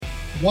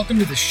Welcome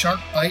to the Shark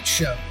Bite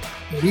Show,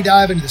 where we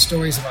dive into the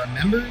stories of our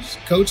members,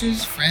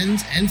 coaches,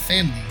 friends, and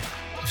family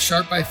of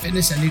Shark Bite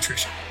Fitness and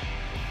Nutrition.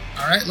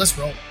 All right, let's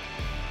roll.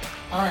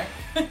 All right.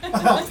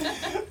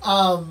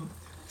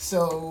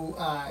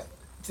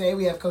 Today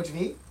we have Coach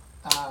V.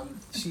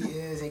 She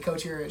is a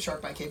coach here at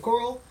Shark Bite Cape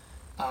Coral.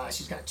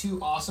 She's got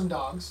two awesome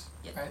dogs.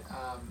 Yep. Right.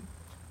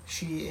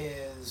 She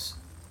is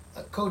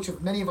a coach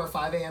of many of our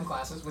 5 a.m.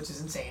 classes, which is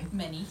insane.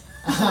 Many.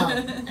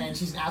 And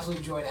she's an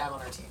absolute joy to have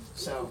on our team.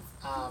 So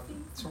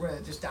we're going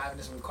to just dive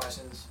into some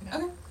questions.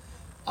 Okay.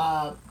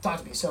 Talk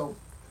to me. So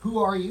who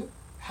are you?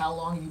 How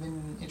long have you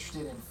been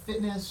interested in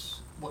fitness?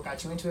 What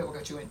got you into it? What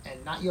got you in,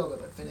 and not yoga,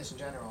 but fitness in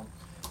general?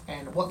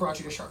 And what brought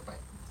you to Shark Bite?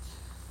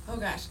 Oh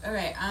gosh.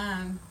 Okay.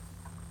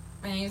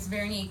 My name is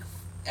Veronique.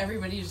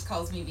 Everybody just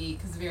calls me V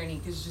because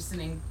Veronique is just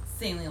an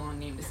insanely long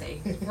name to say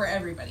for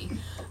everybody.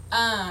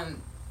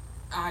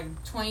 I'm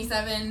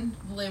 27,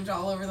 lived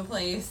all over the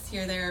place,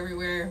 here, there,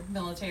 everywhere,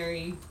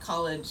 military,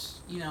 college,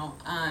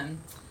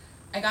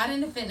 I got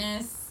into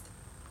fitness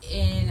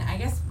in, I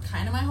guess,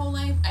 kind of my whole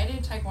life. I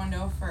did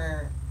Taekwondo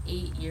for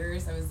 8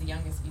 years. I was the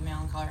youngest female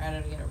in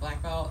Colorado to get a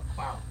black belt.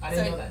 Wow, I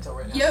didn't know that until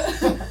right now. Yep.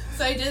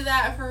 So I did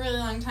that for a really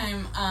long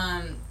time.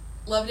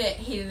 Loved it,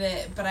 hated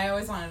it, but I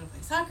always wanted to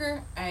play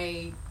soccer.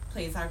 I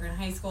played soccer in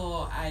high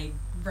school. I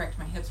wrecked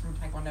my hips from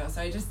Taekwondo,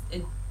 so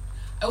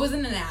I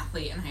wasn't an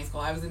athlete in high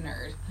school. I was a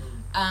nerd.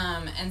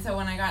 And so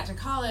when I got to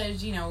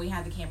college, we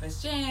had the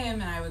campus gym,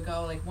 and I would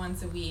go like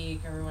once a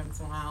week, every once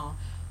in a while.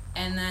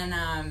 And then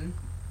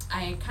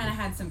I kind of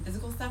had some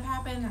physical stuff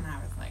happen, and I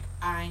was like,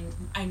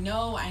 I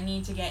know I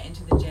need to get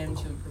into the gym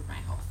to improve my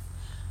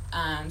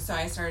health. So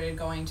I started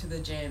going to the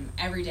gym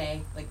every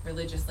day, like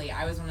religiously.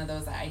 I was one of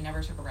those that I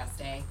never took a rest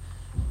day.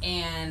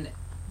 And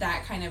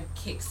that kind of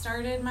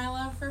kick-started my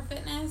love for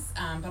fitness.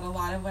 But a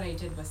lot of what I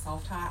did was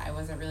self-taught. I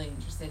wasn't really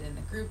interested in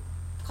the group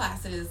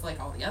classes like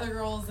all the other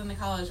girls in the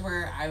college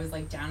were. I was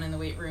like down in the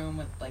weight room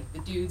with like the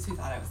dudes who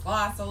thought I was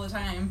lost all the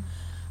time.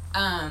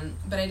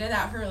 But I did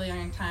that for a really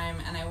long time,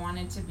 and I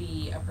wanted to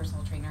be a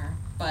personal trainer.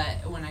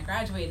 But when I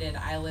graduated,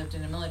 I lived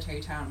in a military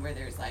town where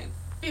there's like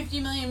 50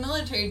 million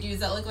military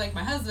dudes that look like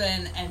my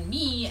husband and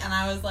me, and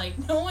I was like,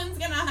 no one's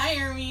gonna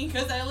hire me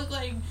because I look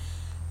like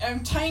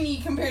I'm tiny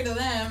compared to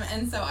them,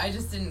 and so I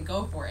just didn't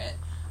go for it.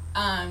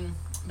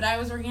 But I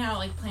was working out at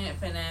like Planet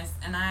Fitness,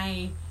 and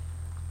I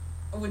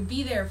would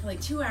be there for like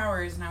 2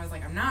 hours, and I was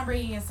like, I'm not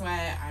breaking a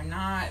sweat, I'm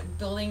not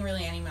building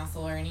really any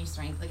muscle or any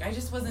strength, like I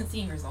just wasn't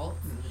seeing results.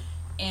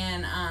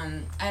 And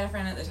I had a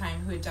friend at the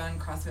time who had done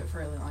CrossFit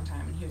for a really long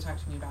time, and he would talk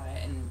to me about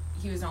it, and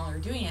he was no longer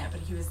doing it, but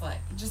he was like,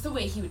 just the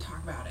way he would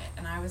talk about it,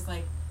 and I was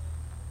like,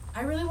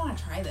 I really want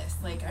to try this,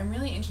 like I'm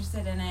really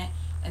interested in it.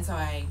 And so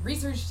I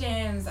researched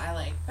gyms, I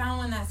like found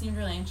one that seemed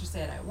really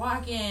interested, I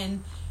walk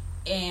in,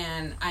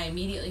 and I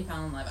immediately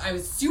fell in love. I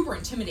was super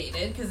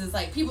intimidated because it's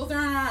like people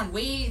throwing around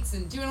weights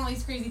and doing all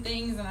these crazy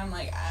things, and I'm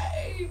like,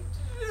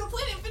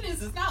 Planet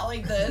Fitness is not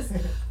like this.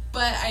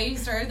 But I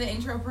started the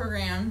intro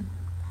program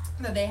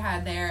that they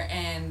had there,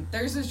 and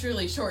theirs was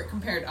really short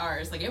compared to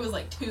ours. Like it was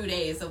like 2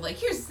 days of like,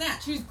 here's a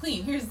snatch, here's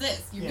clean, here's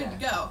this, you're good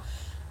to go.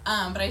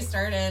 But I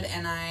started,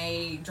 and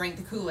I drank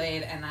the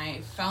Kool-Aid, and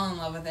I fell in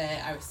love with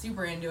it. I was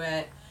super into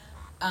it.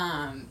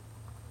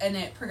 And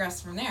it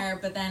progressed from there.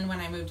 But then when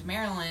I moved to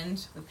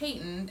Maryland with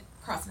Peyton,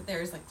 CrossFit there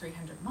is like $300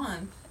 a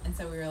month. And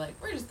so we were like,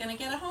 we're just going to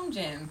get a home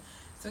gym.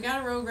 So we got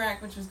a Rogue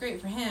Rack, which was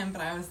great for him. But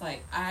I was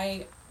like,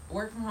 I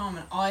work from home,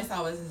 and all I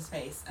saw was his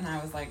face. And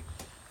I was like,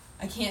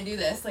 I can't do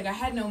this. Like, I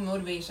had no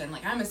motivation.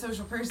 Like, I'm a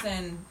social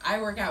person.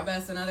 I work out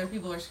best, and other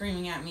people are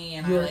screaming at me.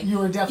 And you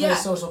were definitely a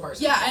social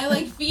person. Yeah, I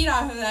like feed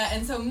off of that.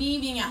 And so me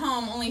being at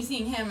home, only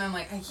seeing him, I'm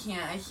like, I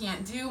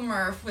can't do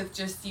Murph with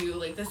just you.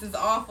 Like, this is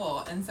awful.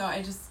 And so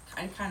I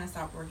kind of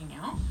stopped working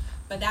out.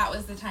 But that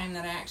was the time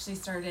that I actually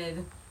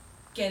started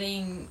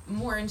getting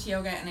more into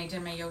yoga, and I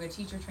did my yoga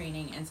teacher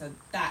training. And so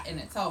that in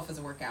itself is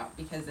a workout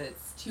because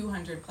it's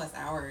 200 plus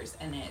hours,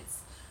 and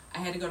I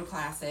had to go to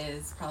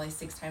classes probably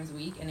 6 times a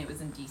week, and it was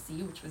in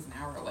DC, which was an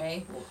hour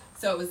away. Cool.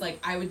 So it was like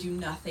I would do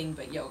nothing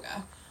but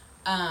yoga.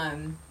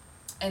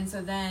 And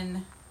so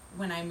then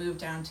when I moved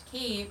down to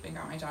Cape and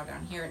got my job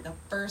down here, the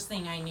first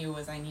thing I knew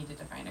was I needed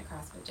to find a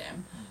CrossFit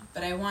gym.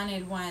 But I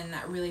wanted one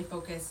that really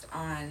focused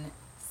on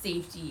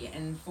safety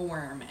and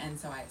form. And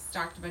so I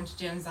stalked a bunch of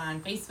gyms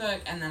on Facebook,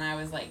 and then I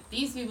was like,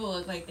 these people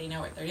look like they know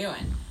what they're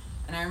doing.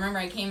 And I remember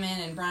I came in,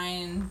 and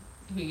Brian,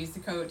 who used to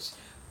coach,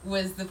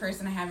 was the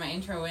person I had my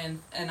intro in,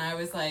 and I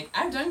was like,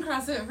 I've done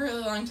CrossFit for a really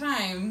long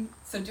time,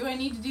 so do I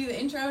need to do the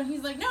intro? And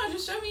he's like, no,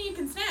 just show me you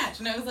can snatch.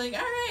 And I was like, all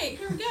right,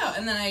 here we go.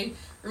 And then I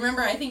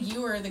remember, I think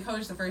you were the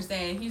coach the first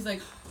day, and he's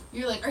like,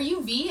 you're like, are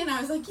you V? And I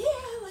was like, yeah,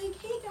 like,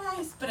 hey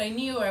guys. But I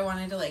knew I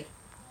wanted to like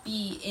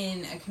be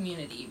in a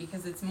community,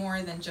 because it's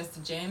more than just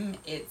a gym.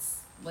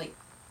 It's like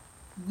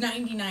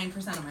 99%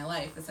 of my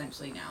life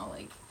essentially now.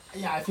 Like,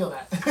 yeah, I feel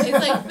that.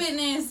 It's like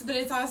fitness, but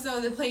it's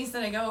also the place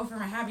that I go for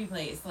my happy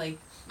place. Like,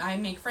 I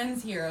make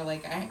friends here.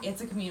 Like,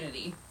 it's a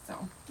community. So,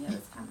 yeah,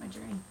 that's kind of my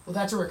journey. Well,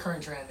 that's a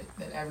recurring trend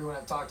that everyone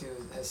I've talked to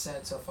has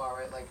said so far,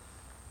 right? Like,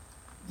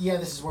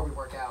 this is where we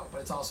work out,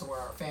 but it's also where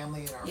our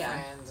family and our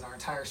friends and our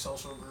entire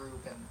social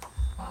group,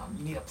 and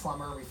you need a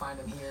plumber, we find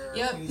them here.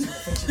 Yep. You need someone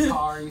to fix your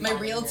car, my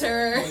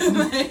realtor.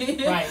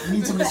 Right, you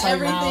need someone to sell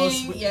your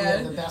house. We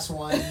have the best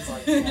ones.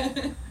 Like,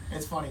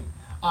 it's funny.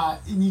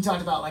 And you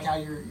talked about like how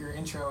your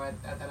intro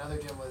at that other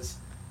gym was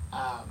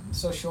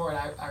so short.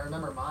 I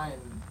remember mine,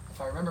 if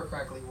I remember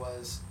correctly,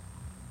 was,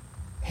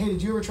 hey,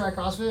 did you ever try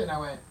CrossFit? And I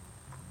went,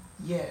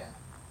 yeah.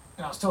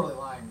 And I was totally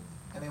lying.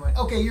 And they went,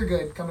 okay, you're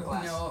good. Come to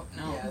class. No.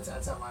 Yeah,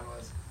 that's how mine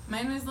was.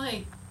 Mine was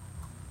like,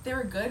 they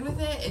were good with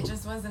it. It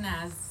just wasn't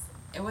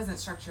it wasn't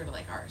structured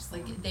like ours.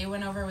 Like, they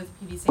went over with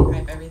PD Stick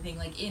Hype, everything,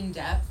 like, in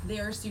depth.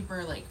 They were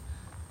super, like,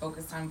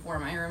 focused on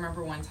form. I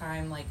remember one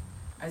time, like,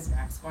 I was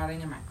back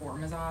squatting and my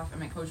form was off,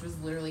 and my coach was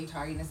literally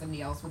talking to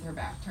somebody else with her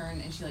back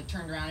turned, and she, like,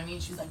 turned around at me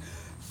and she was like,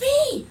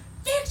 Fee,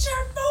 fix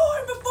your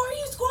form before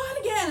you squat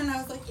again. And I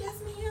was like, yes,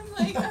 ma'am.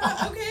 Like,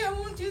 okay, I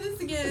won't do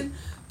this again.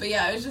 But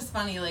yeah, it was just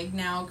funny. Like,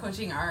 now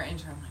coaching our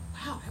intro, I'm like,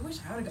 wow, I wish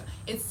I would have gone.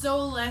 It's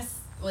so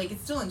less, like,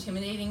 it's still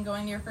intimidating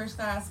going to your first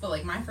class, but,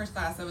 like, my first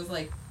class, I was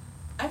like,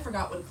 I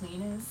forgot what a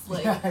clean is.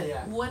 Like,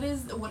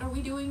 what are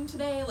we doing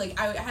today? Like,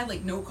 I had,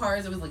 like, note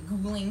cards. I was, like,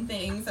 Googling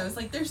things. I was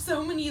like, there's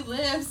so many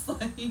lifts.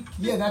 Like,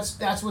 yeah,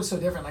 that's what's so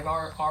different. Like,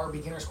 our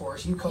beginners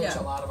course, you coach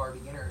a lot of our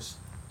beginners.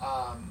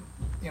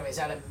 Is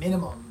at a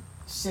minimum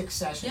 6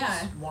 sessions,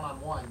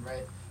 one-on-one,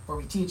 right? Where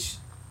we teach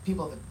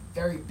people the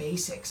very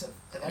basics of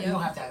that. You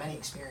don't have to have any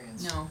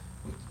experience. No.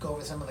 We go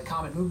over some of the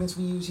common movements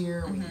we use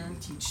here. We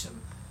teach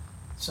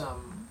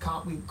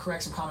we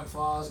correct some common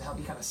flaws and help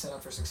you kind of set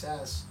up for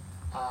success.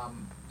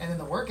 And then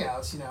the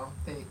workouts,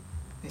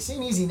 they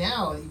seem easy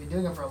now. You've been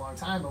doing them for a long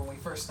time, but when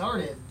we first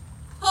started,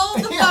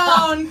 hold the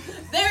phone.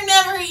 They're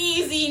never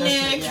easy,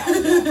 Nick.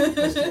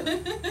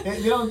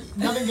 That's true.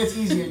 Nothing gets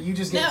easier. You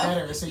just get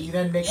better. So you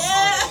then make them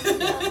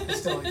harder. Yeah,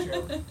 it's totally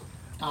true.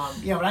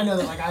 But I know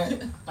that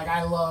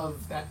I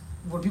love that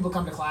when people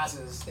come to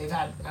classes, they've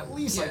had at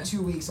least like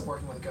 2 weeks of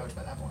working with a coach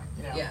by that point.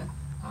 Yeah.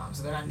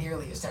 So they're not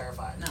nearly as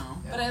terrified. No,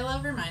 yeah. But I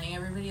love reminding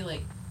everybody,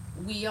 like,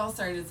 we all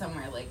started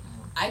somewhere. Like,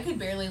 I could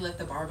barely lift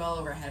the barbell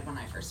overhead when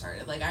I first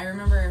started. Like, I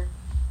remember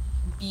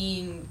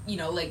being,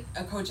 like,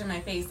 a coach in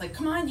my face, like,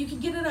 come on, you can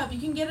get it up,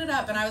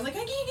 and I was like,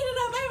 I can't get it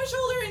up, I have a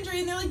shoulder injury,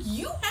 and they're like,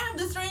 you have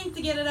the strength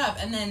to get it up,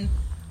 and then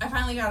I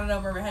finally got it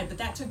over overhead, but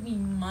that took me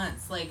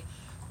months. Like,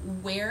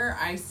 where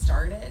I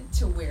started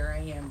to where I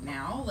am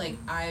now, like,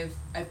 I've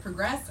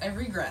progressed, I've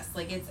regressed.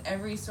 Like, it's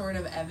every sort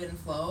of ebb and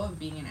flow of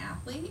being an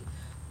athlete.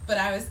 But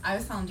I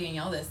was telling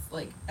Danielle this,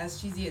 like,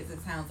 as cheesy as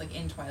it sounds, like,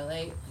 in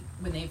Twilight, like,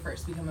 when they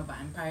first become a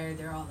vampire,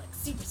 they're all, like,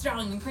 super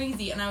strong and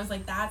crazy, and I was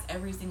like, that's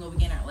every single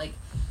beginner. Like,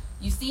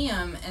 you see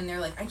them, and they're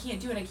like, I can't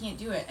do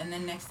it, and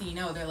then next thing you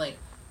know, they're, like,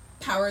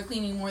 power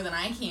cleaning more than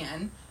I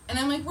can, and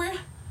I'm like, where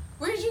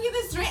did you get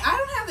this strength? I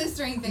don't have this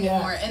strength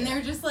anymore, and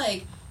they're just,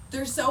 like,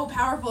 they're so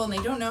powerful, and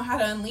they don't know how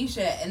to unleash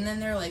it, and then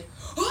they're like,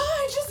 oh,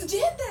 I just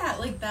did that!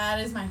 Like,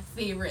 that is my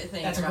favorite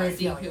thing about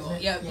seeing people. Isn't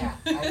it? Yep. Yeah,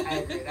 I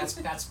agree.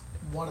 That's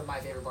one of my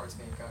favorite parts of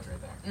being a coach right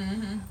there.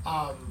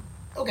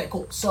 Mm-hmm. Okay,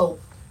 cool. So,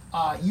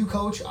 you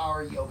coach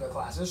our yoga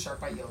classes,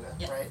 Shark Bite Yoga,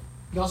 right?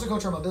 You also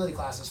coach our mobility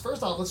classes.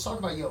 First off, let's talk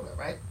about yoga,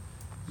 right?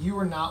 You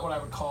are not what I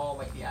would call,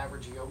 like, the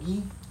average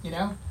yogi,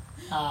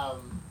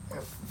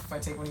 If I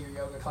take one of your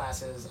yoga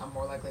classes, I'm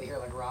more likely to hear,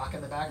 like, rock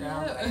in the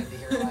background than I am to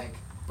hear, like,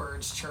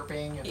 birds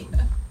chirping and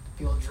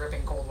people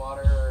dripping cold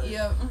water or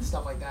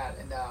stuff like that.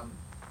 And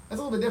that's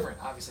a little bit different,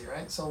 obviously,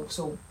 right?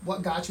 So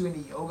what got you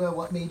into yoga?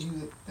 What made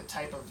you the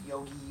type of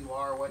yogi you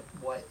are?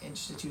 What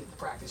instituted the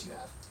practice you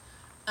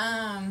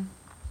have?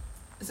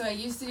 So I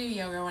used to do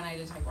yoga when I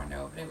did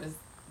Taekwondo, but it was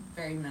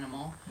very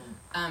minimal.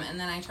 And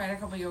then I tried a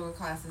couple yoga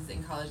classes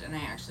in college, and I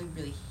actually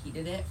really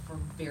hated it for a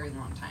very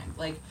long time.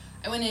 Like,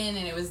 I went in,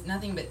 and it was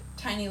nothing but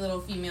tiny little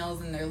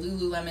females in their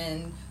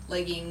Lululemon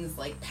leggings,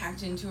 like,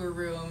 packed into a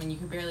room, and you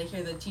could barely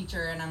hear the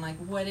teacher, and I'm like,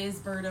 what is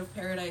bird of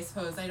paradise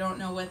pose? I don't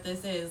know what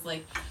this is.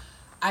 Like,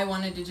 I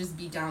wanted to just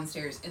be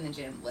downstairs in the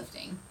gym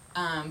lifting.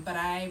 But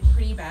I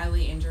pretty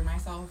badly injured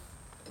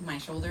my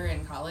shoulder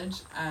in college.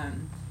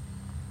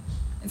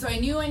 And so I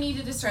knew I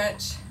needed to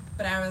stretch,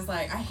 but I was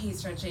like, I hate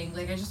stretching.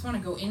 Like, I just want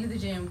to go into the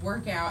gym,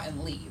 work out,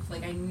 and leave.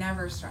 Like, I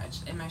never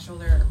stretched, and my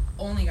shoulder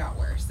only got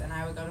worse. And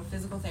I would go to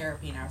physical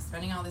therapy, and I was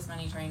spending all this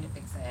money trying to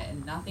fix it,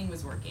 and nothing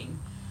was working.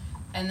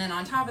 And then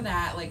on top of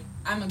that, like,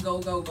 I'm a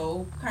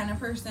go kind of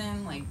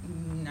person. Like,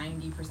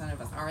 90%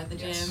 of us are at the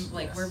gym.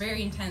 Like, we're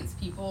very intense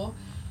people.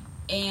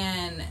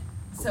 And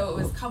so it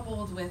was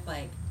coupled with,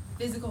 like,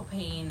 physical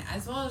pain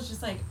as well as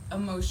just, like,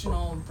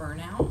 emotional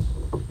burnout.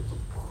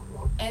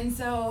 And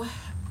so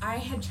I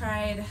had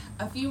tried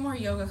a few more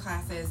yoga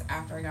classes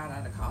after I got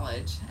out of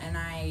college, and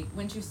I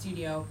went to a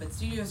studio, but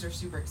studios are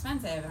super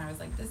expensive, and I was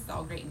like, this is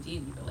all great and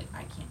dandy, but, like,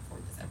 I can't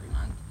afford this every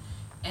month.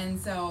 And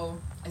so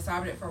I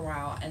stopped it for a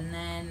while, and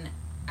then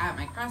at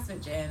my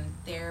CrossFit gym,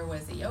 there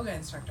was a yoga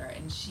instructor,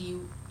 and she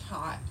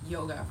taught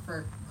yoga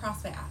for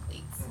CrossFit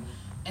athletes.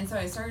 And so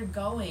I started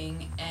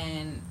going,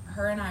 and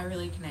her and I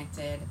really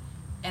connected,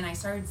 and I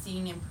started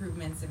seeing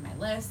improvements in my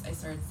lifts. I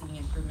started seeing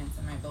improvements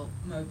in my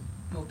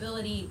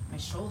mobility, my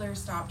shoulders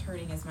stopped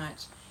hurting as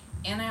much.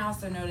 And I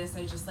also noticed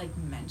I just like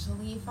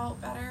mentally felt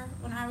better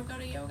when I would go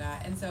to yoga.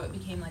 And so it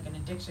became like an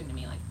addiction to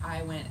me. Like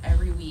I went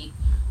every week.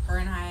 Her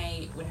and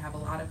I would have a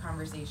lot of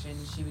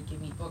conversations. She would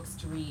give me books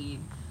to read,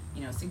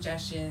 you know,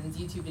 suggestions,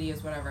 YouTube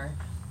videos, whatever.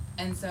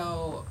 And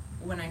so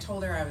when I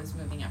told her I was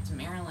moving up to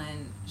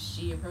Maryland,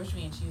 she approached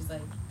me and she was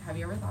like, have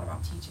you ever thought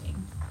about teaching?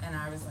 And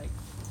I was like,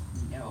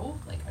 no,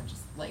 like I'm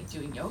just like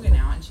doing yoga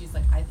now. And she's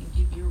like, I think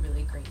you'd be a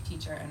really great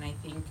teacher, and I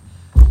think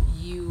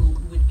you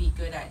would be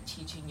good at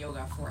teaching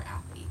yoga for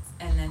athletes.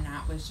 And then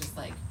that was just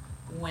like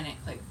when it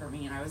clicked for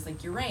me, and I was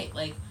like, you're right,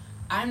 like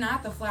I'm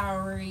not the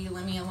flowery,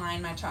 let me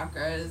align my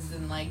chakras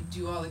and like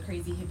do all the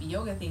crazy hippie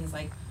yoga things.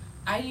 Like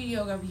I do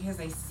yoga because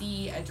I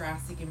see a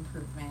drastic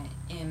improvement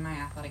in my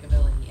athletic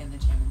ability in the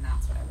gym, and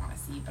that's what I want to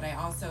see. But I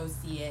also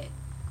see it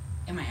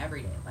in my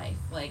everyday life.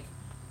 Like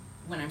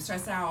when I'm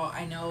stressed out,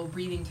 I know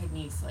breathing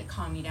techniques like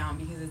calm me down,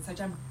 because it's such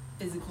a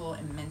physical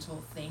and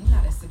mental thing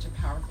that is such a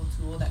powerful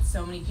tool that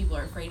so many people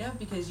are afraid of,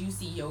 because you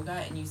see yoga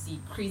and you see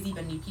crazy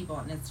bendy people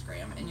on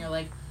Instagram and you're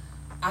like,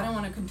 I don't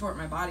want to contort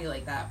my body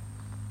like that.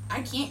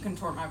 I can't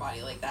contort my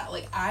body like that.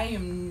 Like I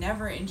am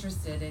never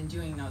interested in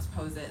doing those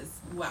poses.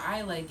 What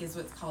I like is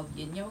what's called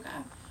yin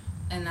yoga,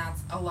 and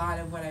that's a lot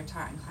of what I've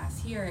taught in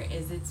class here.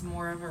 Is it's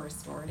more of a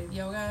restorative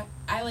yoga.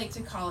 I like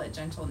to call it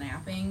gentle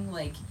napping.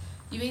 Like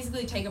you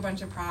basically take a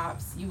bunch of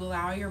props, you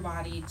allow your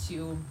body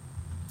to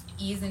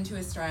ease into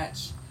a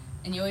stretch,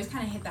 and you always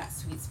kind of hit that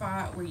sweet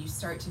spot where you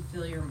start to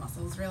feel your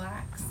muscles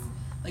relax.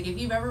 Like if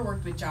you've ever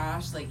worked with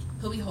Josh, like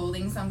he'll be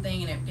holding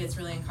something and it gets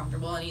really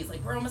uncomfortable and he's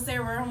like, we're almost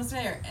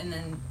there. And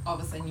then all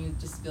of a sudden you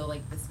just feel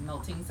like this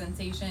melting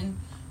sensation.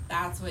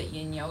 That's what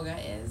yin yoga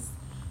is.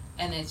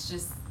 And it's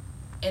just,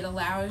 it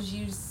allows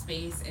you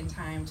space and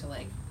time to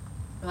like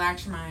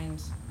relax your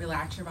mind,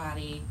 relax your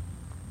body,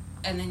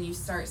 and then you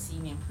start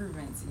seeing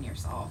improvements in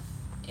yourself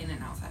in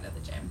and outside of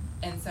the gym.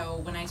 And so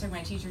when I took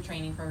my teacher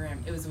training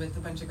program, it was with a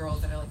bunch of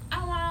girls that are like,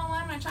 I want to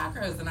align my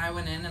chakras. And I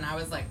went in and I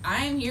was like,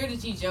 I am here to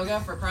teach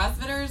yoga for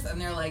CrossFitters. And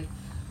they're like,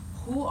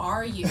 who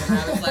are you? And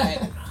I was like,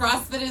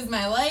 CrossFit is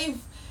my life,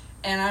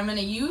 and I'm going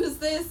to use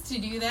this to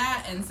do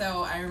that. And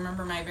so I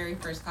remember my very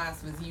first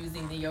class was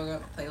using the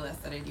yoga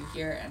playlist that I do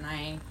here. And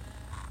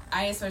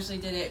I especially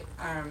did it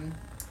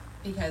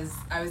because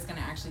I was going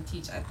to actually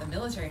teach at the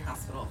military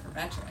hospital for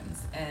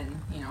veterans, and,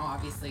 you know,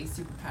 obviously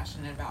super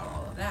passionate about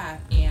all of that,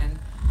 and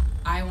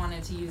I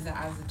wanted to use it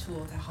as a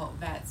tool to help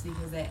vets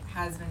because it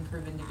has been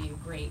proven to be a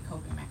great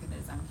coping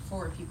mechanism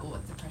for people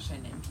with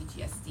depression and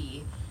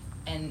PTSD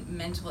and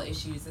mental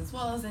issues as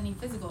well as any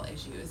physical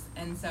issues.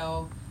 And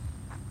so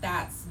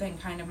that's been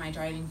kind of my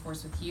driving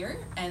force with here.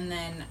 And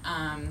then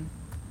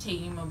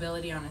taking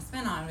mobility on a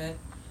spin on it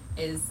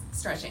is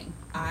stretching.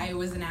 I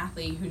was an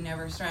athlete who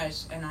never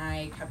stretched, and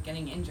I kept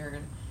getting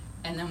injured.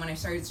 And then when I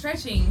started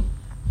stretching,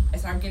 I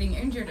stopped getting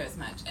injured as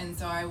much. And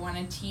so I want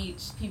to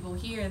teach people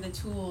here the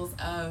tools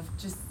of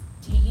just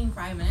taking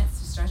 5 minutes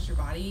to stretch your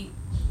body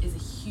is a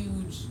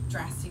huge,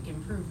 drastic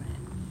improvement.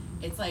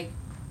 It's like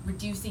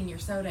reducing your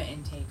soda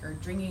intake or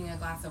drinking a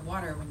glass of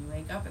water when you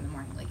wake up in the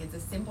morning. Like it's a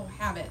simple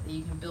habit that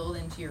you can build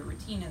into your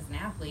routine as an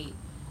athlete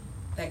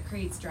that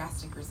creates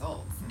drastic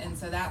results. And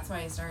so that's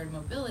why I started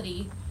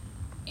mobility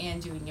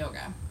and doing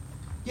yoga.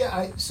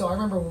 Yeah, so I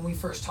remember when we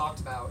first talked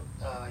about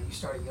you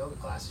started yoga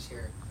classes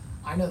here,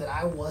 I know that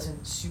I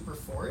wasn't super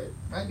for it,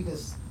 right?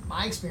 Because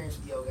my experience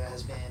with yoga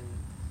has been,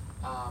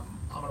 I'm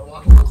going to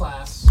walk into a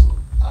class,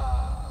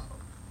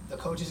 the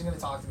coach isn't going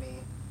to talk to me,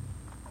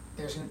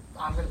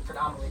 I'm going to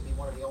predominantly be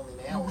one of the only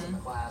males in the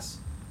class,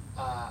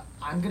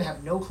 I'm going to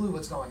have no clue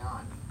what's going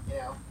on, you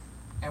know?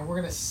 And we're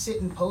going to sit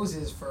in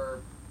poses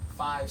for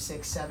 5,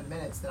 6, 7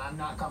 minutes that I'm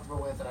not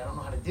comfortable with, that I don't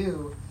know how to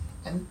do,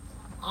 and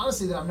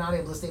honestly that I'm not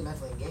able to stay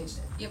mentally engaged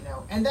in, you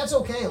know? And that's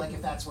okay, like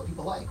if that's what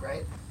people like,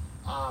 right?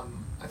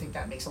 I think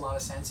that makes a lot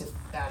of sense if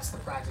that's the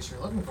practice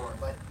you're looking for.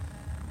 But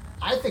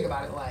I think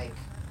about it like,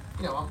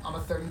 you know, I'm a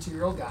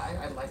 32-year-old guy.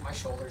 I'd like my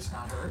shoulders to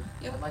not hurt.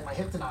 I'd like my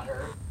hip to not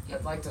hurt.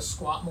 I'd like to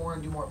squat more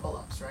and do more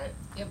pull-ups, right?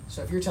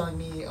 So if you're telling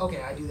me,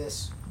 okay, I do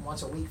this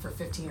once a week for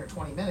 15 or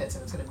 20 minutes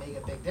and it's going to make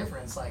a big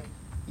difference, like,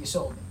 you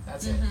sold me.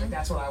 That's it. Like,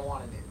 that's what I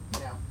want to do,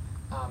 you know?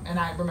 And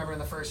I remember in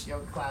the first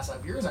yoga class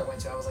of yours I went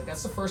to, I was like,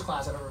 that's the first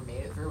class I've ever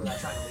made it through without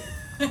trying to leave.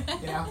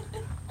 You know?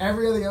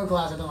 Every other yoga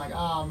class I've been like,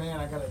 oh man,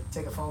 I gotta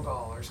take a phone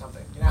call or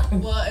something, you know?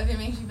 Well, if it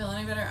makes you feel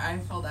any better, I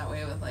felt that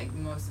way with like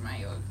most of my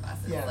yoga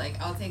classes.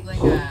 Like I'll take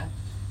like a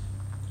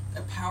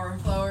power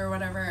flow or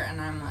whatever,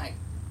 and I'm like,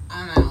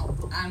 I'm out,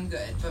 I'm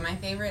good. But my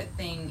favorite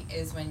thing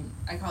is when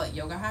I call it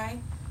yoga high,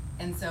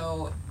 and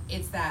so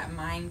it's that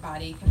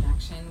mind-body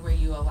connection where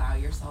you allow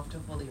yourself to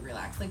fully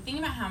relax. Like think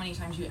about how many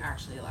times you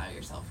actually allow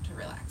yourself to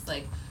relax.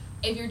 Like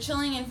if you're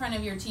chilling in front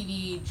of your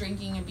TV,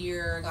 drinking a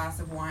beer, a glass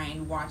of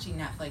wine, watching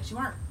Netflix, you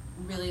aren't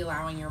really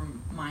allowing your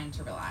mind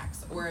to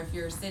relax. Or if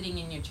you're sitting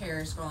in your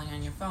chair scrolling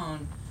on your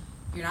phone,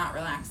 you're not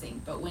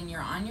relaxing. But when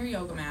you're on your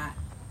yoga mat,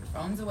 your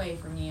phone's away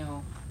from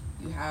you,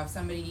 you have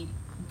somebody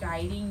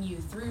guiding you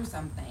through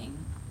something,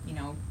 you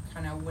know,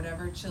 kind of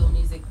whatever chill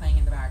music playing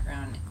in the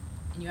background,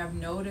 and you have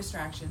no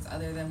distractions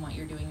other than what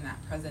you're doing in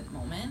that present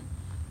moment,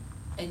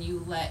 and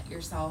you let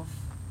yourself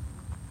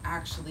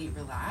actually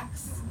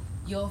relax,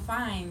 you'll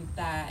find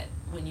that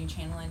when you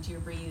channel into your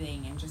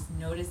breathing and just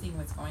noticing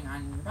what's going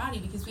on in your body,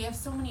 because we have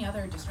so many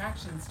other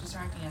distractions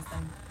distracting us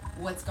than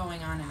what's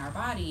going on in our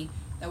body,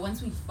 that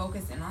once we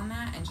focus in on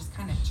that and just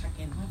kind of check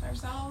in with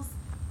ourselves,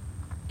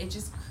 it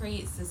just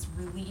creates this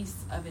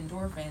release of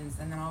endorphins,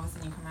 and then all of a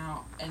sudden you come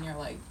out and you're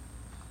like,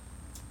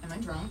 am I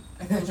drunk?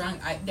 I feel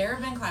drunk. There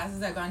have been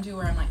classes I've gone to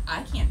where I'm like,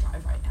 I can't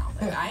drive right now.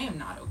 Like, I am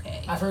not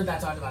okay. I've heard that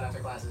talked about after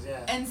classes,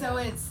 yeah. And so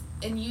it's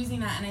in using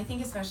that, and I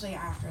think especially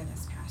after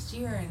this past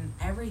year and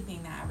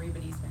everything that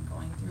everybody's been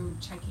going through,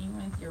 checking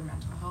with your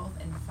mental health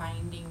and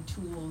finding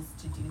tools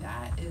to do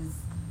that is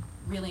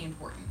really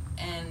important.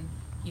 And,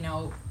 you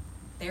know,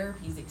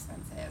 therapy's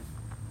expensive.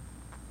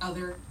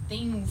 Other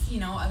things, you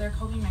know, other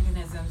coping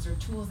mechanisms or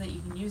tools that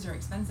you can use are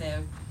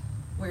expensive.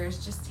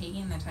 Whereas just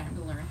taking the time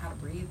to learn how to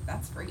breathe,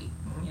 that's free.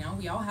 You know,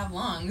 we all have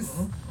lungs.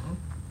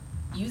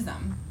 Use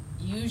them.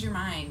 Use your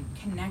mind.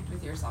 Connect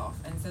with yourself.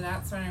 And so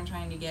that's what I'm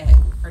trying to get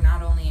for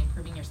not only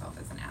improving yourself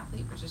as an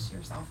athlete, but just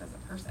yourself as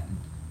a person,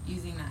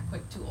 using that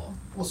quick tool.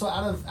 Well, so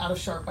out of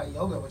Shark by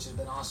Yoga, which has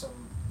been awesome,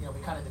 you know,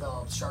 we kind of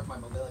developed Shark by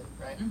Mobility,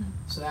 right?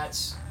 So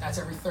that's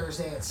every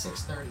Thursday at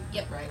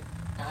 6:30, right?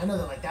 And I know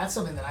that, like, that's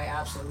something that I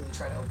absolutely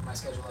try to open my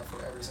schedule up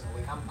for every single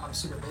week. I'm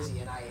super busy,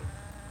 and I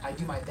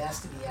do my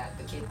best to be at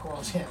the Cape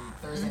Coral Gym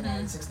Thursday night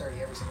at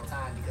 6:30 every single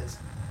time, because,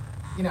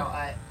 you know,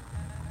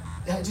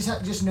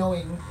 just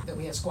knowing that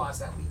we had squats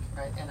that week,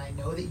 right? And I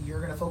know that you're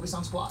going to focus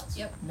on squats.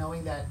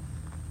 Knowing that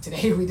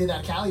today we did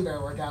that Cali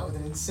Bear workout with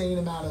an insane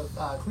amount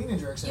of clean and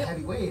jerks and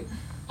heavy weight,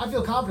 I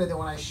feel confident that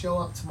when I show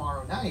up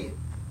tomorrow night,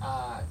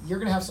 you're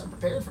going to have something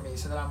prepared for me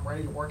so that I'm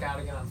ready to work out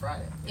again on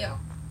Friday. You know?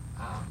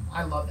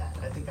 I love that.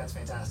 I think that's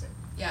fantastic.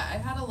 Yeah,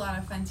 I've had a lot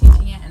of fun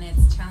teaching it, and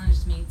it's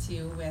challenged me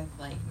too with,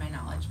 like, my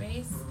knowledge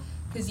base,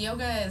 because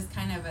yoga is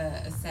kind of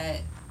a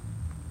set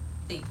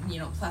thing, you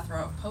know,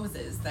 plethora of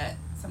poses that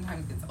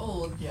sometimes gets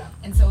old.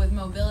 And so with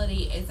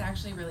mobility, it's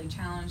actually really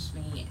challenged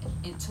me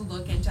to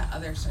look into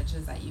other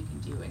stretches that you can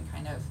do, and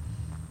kind of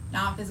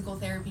not physical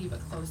therapy, but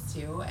close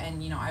to.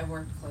 And, you know, I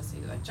worked closely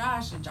with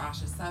Josh, and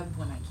Josh is subbed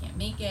when I can't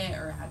make it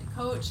or had to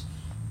coach.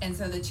 And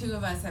so the two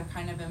of us have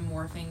kind of been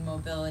morphing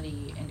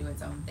mobility into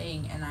its own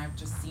thing, and I've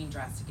just seen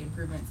drastic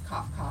improvements.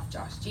 Cough, cough,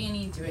 Josh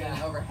Janney doing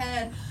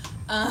overhead.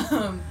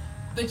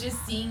 But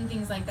just seeing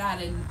things like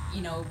that, and,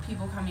 you know,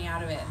 people coming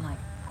out of it and like,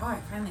 oh, I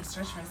finally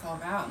stretched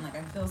myself out, and, like,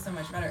 I feel so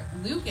much better.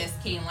 Lucas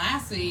came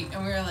last week,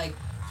 and we were like,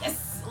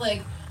 yes,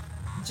 like,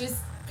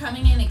 just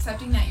coming in,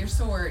 accepting that you're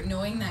sore,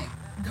 knowing that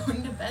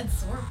going to bed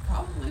sore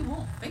probably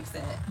won't fix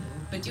it,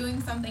 but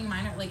doing something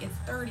minor, like, it's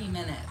 30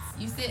 minutes.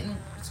 You sit and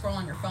scroll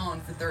on your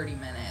phone for 30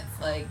 minutes,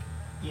 like,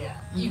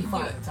 you can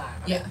find the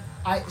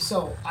time.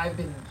 So I've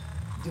been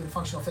doing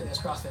functional fitness,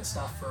 CrossFit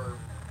stuff for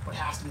what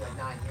has to be like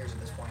 9 years at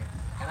this point,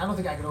 and I don't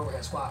think I could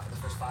overhead squat for the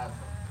first 5 of them,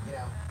 you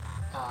know,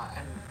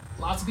 and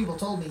lots of people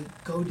told me,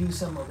 go do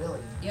some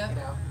mobility, you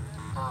know,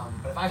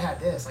 but if I'd had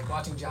this, like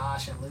watching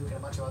Josh and Luke and a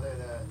bunch of other,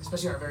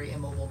 especially our very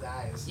immobile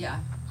guys,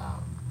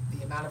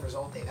 the amount of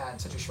result they've had in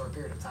such a short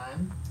period of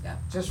time,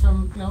 just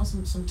from, you know,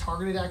 some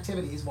targeted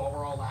activities while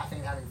we're all laughing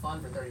and having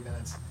fun for 30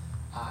 minutes,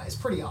 is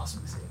pretty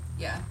awesome to see.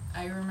 Yeah,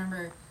 I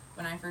remember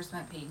when I first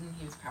met Peyton,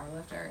 he was a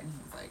powerlifter, and he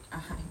was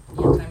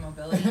like,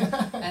 anti-mobility.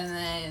 And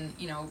then,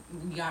 you know,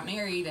 we got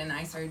married, and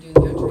I started doing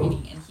yoga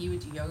training, and he would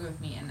do yoga with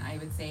me, and I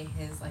would say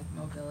his, like,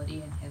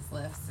 mobility and his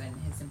lifts and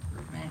his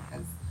improvement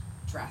has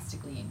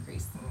drastically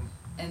increased.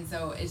 And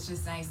so it's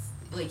just nice,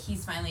 like,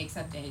 he's finally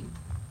accepted,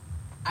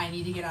 I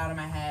need to get out of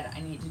my head,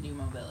 I need to do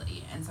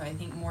mobility. And so I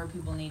think more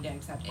people need to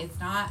accept it's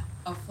not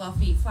a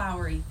fluffy,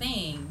 flowery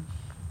thing,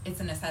 it's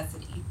a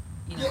necessity,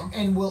 you know? Yeah,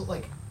 and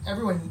like,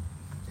 everyone,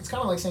 it's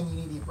kind of like saying you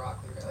need to eat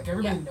broccoli, right? Like,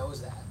 everybody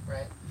knows that,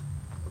 right?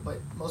 But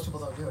most people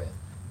don't do it.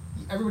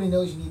 Everybody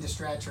knows you need to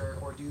stretch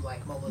or do,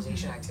 like,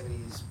 mobilization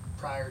activities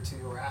prior to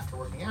or after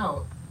working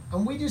out.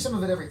 And we do some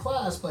of it every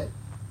class, but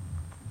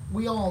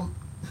we all,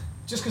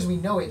 just because we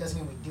know it doesn't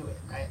mean we do it,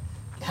 right?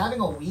 Having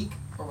one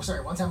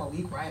time a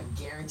week where I am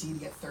guaranteed to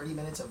get 30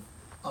 minutes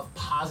of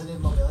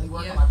positive mobility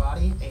work on my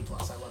body, A+,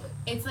 I love it.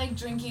 It's like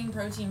drinking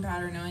protein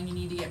powder, knowing you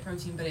need to get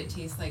protein, but it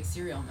tastes like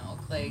cereal milk.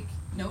 Like,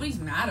 nobody's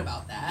mad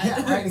about that.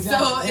 Yeah, right,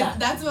 exactly. So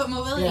that's what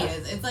mobility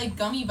is. It's like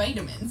gummy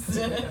vitamins.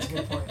 That's a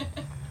good point.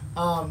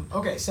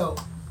 Okay, so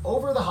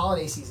over the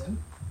holiday season,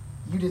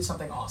 you did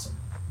something awesome,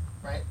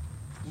 right?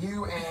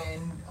 You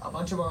and a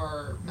bunch of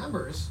our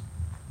members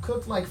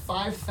cooked like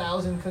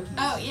 5,000 cookies.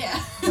 Oh, yeah.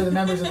 For the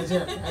members of the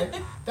gym, right?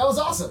 That was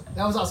awesome.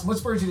 What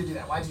spurred you to do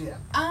that? Why'd you do that?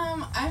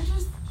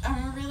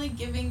 I'm really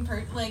giving,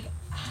 like,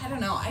 I don't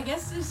know, I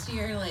guess this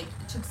year, like,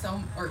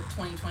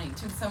 2020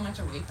 took so much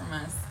away from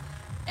us,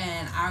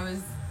 and I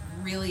was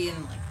really in,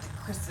 like, the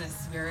Christmas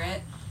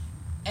spirit,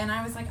 and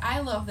I was like, I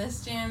love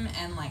this gym,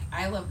 and, like,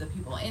 I love the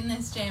people in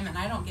this gym, and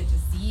I don't get to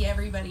see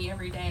everybody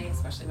every day,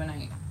 especially when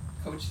I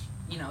coach,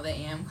 you know, the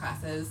AM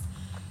classes.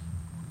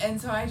 And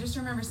so I just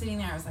remember sitting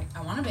there, I was like,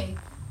 I want to bake,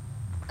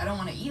 I don't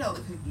want to eat all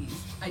the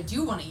cookies. I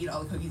do want to eat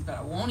all the cookies, but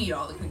I won't eat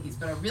all the cookies.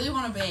 But I really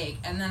want to bake.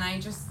 And then I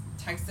just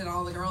texted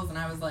all the girls, and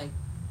I was like,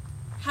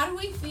 how do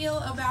we feel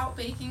about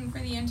baking for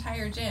the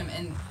entire gym?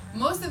 And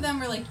most of them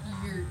were like,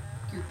 you're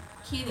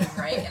kidding,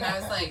 right? And I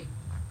was like,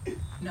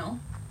 no,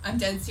 I'm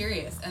dead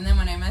serious. And then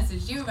when I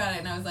messaged you about it,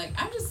 and I was like,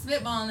 I'm just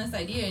spitballing this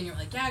idea, and you're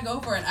like, yeah,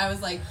 go for it. I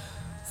was like,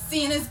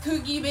 seeing this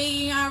cookie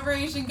baking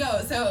operation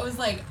go. So it was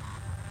like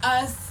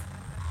us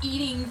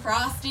eating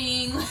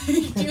frosting,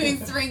 like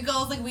doing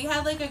sprinkles. Like we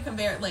had like a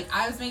conveyor. Like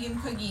I was making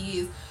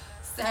cookies.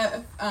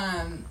 Steph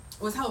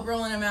was help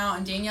rolling them out,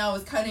 and Danielle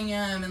was cutting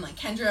them, and like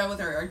Kendra with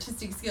her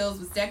artistic skills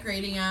was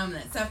decorating them, and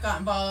then Steph got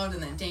involved,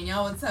 and then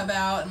Danielle would sub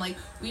out, and like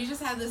we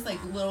just had this like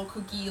little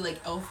cookie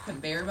like elf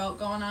conveyor belt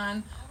going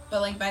on.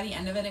 But like by the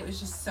end of it, it was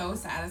just so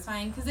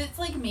satisfying because it's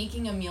like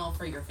making a meal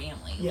for your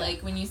family. Yeah.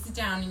 Like when you sit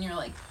down and you're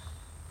like,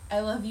 I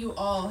love you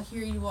all,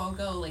 here you all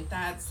go. Like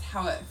that's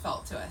how it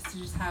felt to us, to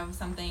just have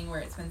something where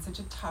it's been such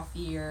a tough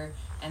year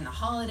and the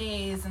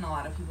holidays and a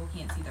lot of people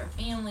can't see their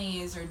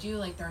families or do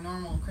like their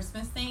normal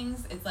Christmas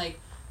things. It's like,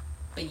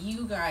 but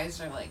you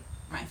guys are like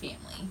my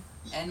family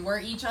and we're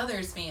each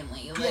other's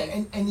family. Like,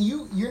 yeah, and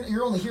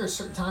you're only here at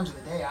certain times of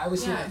the day. I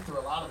was here through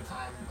a lot of the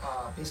time,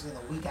 basically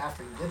in the week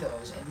after you did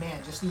those, and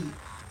man, just the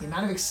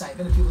amount of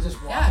excitement of people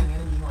just walking in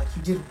and being like,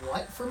 you did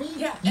what for me?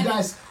 Yeah. You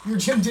guys, your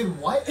gym did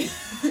what?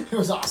 It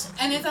was awesome.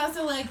 And it's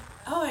also like,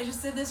 oh, I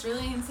just did this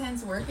really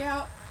intense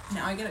workout.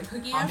 Now I get a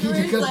cookie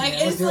afterwards. Like,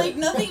 it's like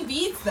nothing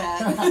beats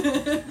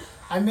that.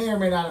 I may or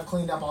may not have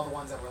cleaned up all the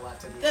ones that were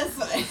left at the end. That's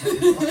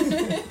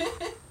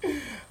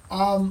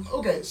fine.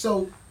 Okay,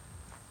 so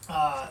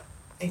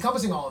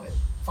encompassing all of it,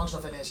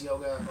 functional fitness,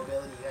 yoga,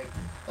 mobility,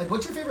 like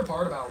what's your favorite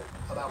part about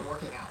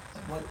working out?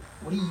 Like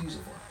what do you use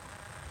it for?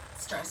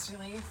 Stress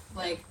relief.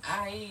 Like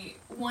I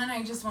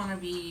just want to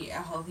be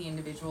a healthy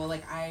individual.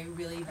 Like I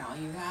really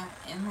value that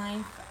in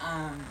life.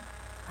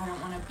 I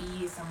don't want to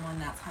be someone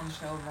that's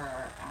hunched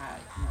over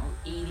at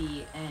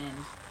 80 and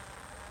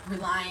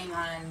relying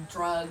on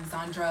drugs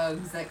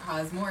that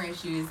cause more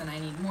issues and I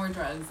need more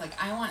drugs. Like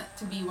I want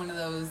to be one of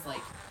those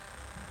like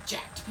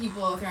jacked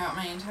people throughout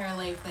my entire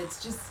life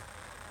that's just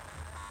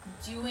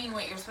doing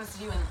what you're supposed to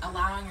do and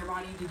allowing your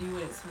body to do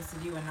what it's supposed to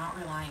do and not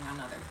relying on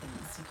other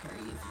things to carry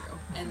you through.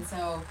 And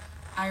so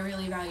I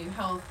really value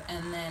health,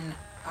 and then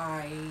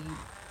I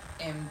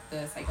am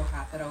the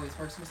psychopath that always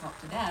works herself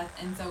to death.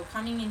 And so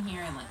coming in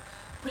here and like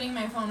putting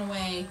my phone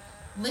away,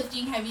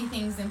 lifting heavy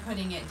things and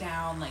putting it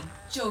down, like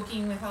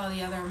joking with all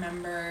the other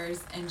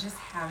members and just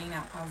having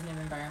that positive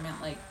environment,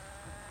 like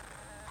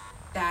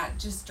that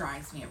just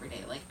drives me every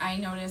day. Like I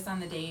notice on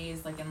the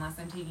days, like unless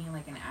I'm taking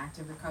like an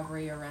active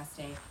recovery or rest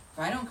day, if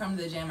I don't come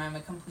to the gym, I'm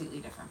a completely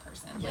different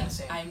person. Yeah, like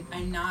same.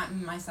 I'm not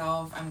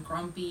myself. I'm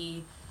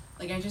grumpy.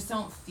 Like I just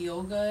don't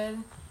feel good.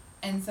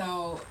 And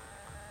so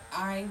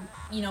I,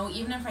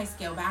 even if I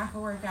scale back a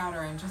workout or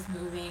I'm just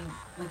moving,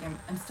 like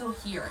I'm still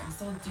here. I'm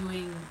still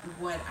doing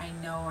what I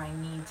know I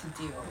need to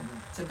do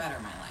to better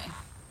my life.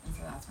 And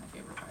so that's my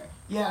favorite part.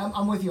 Yeah,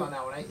 I'm with you on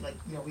that one.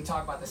 We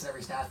talk about this at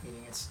every staff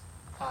meeting. It's,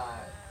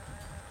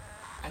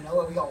 I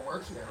know that we all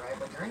work here, right?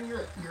 But during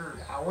your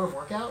hour of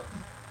workout,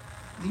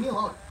 leave me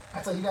alone. I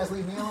tell you guys,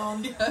 leave me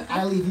alone.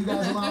 I leave you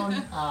guys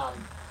alone.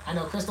 I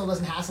know Crystal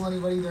doesn't hassle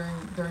anybody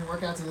during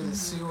workouts, either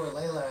Sue or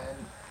Layla,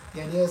 and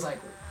the idea is like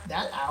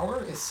that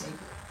hour is sacred.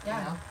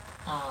 Yeah.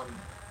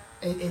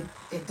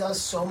 It does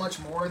so much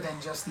more than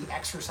just the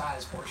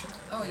exercise portion of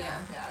it. Oh yeah.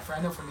 Yeah,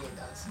 I know for me it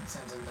does. It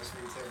sounds like it does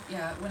for you too.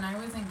 Yeah, when I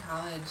was in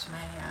college,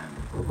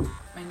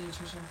 my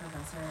nutrition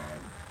professor,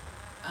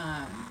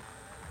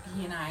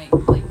 he and I,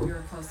 like, we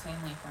were close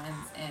family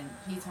friends, and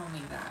he told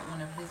me that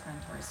one of his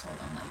mentors told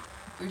him, like,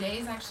 your day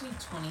is actually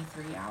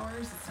 23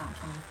 hours, it's not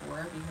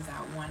 24, because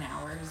that 1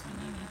 hour is when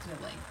you need to,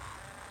 like,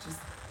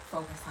 just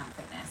focus on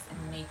fitness and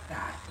make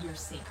that your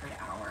sacred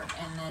hour,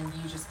 and then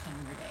you just plan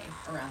your day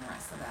around the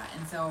rest of that.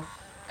 And so,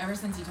 ever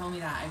since he told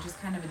me that, I've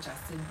just kind of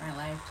adjusted my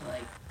life to,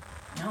 like,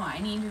 no, I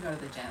need to go to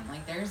the gym.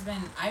 Like,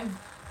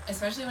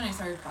 especially when I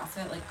started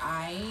CrossFit, like,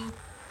 I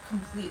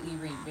completely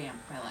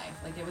revamped my life.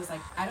 Like, it was like,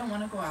 I don't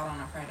want to go out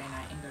on a Friday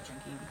night and go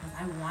drinking because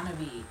I want to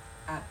be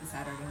at the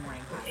Saturday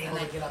morning class. And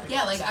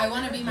I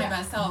want to be my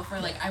best self,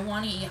 or like I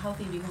want to eat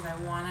healthy because I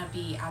want to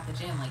be at the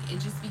gym. Like, it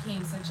just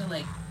became such a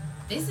like,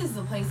 this is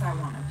the place I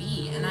want to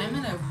be, and I'm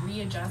gonna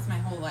readjust my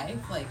whole life.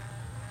 Like,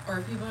 or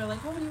if people are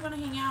like, oh, do you want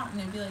to hang out?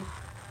 And it'd be like,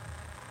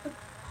 but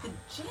the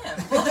gym.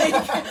 Like,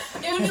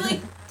 it would be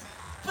like,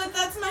 but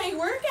that's my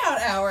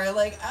workout hour.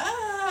 Like,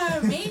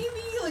 maybe.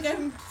 Like,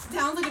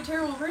 sounds like a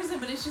terrible person,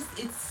 but it's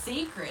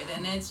sacred,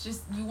 and it's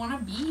just, you want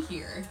to be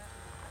here.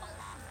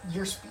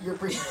 You're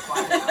preaching the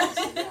choir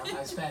now.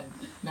 I spend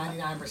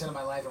 99% of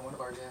my life in one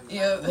of our gyms.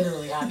 Yep. I'm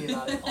literally happy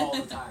about it all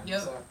the time.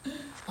 Yep. So,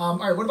 all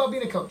right, what about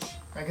being a coach?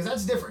 Right, because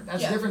that's different.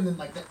 That's different than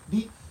like that.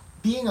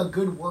 Being a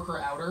good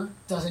worker-outer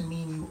doesn't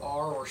mean you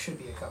are or should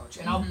be a coach.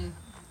 And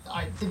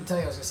I didn't tell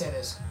you I was going to say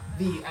this.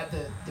 At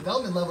the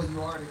development level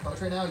you are as a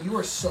coach right now, you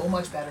are so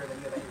much better than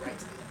you have any right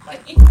to be.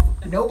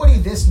 Like, nobody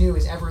this new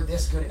is ever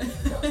this good at being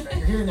a coach, right?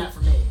 You're hearing that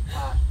from me.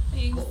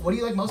 what do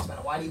you like most about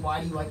it?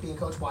 Why do you like being a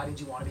coach? Why did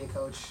you want to be a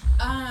coach?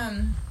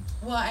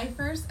 Well, I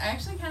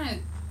actually kind of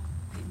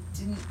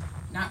didn't,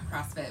 not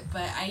CrossFit,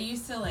 but I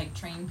used to like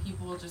train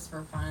people just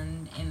for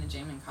fun in the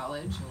gym in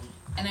college.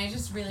 And I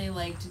just really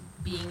liked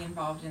being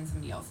involved in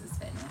somebody else's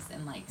fitness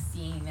and like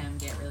seeing them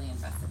get really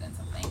invested in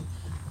something.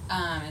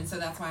 And so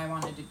that's why I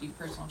wanted to do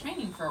personal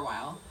training for a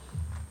while.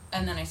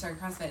 And then I started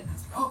CrossFit, and I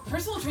was like, oh,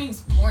 personal training's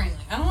boring.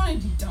 Like, I don't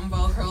want to do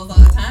dumbbell curls all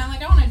the time.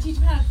 Like, I want to teach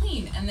them how to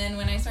clean. And then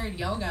when I started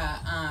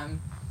yoga,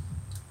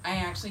 I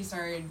actually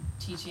started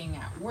teaching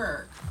at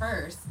work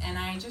first. And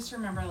I just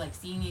remember, like,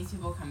 seeing these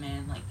people come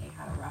in, like, they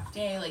had a rough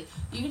day. Like,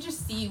 you can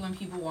just see when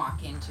people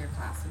walk into your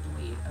class with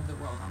the weight of the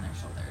world on their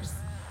shoulders.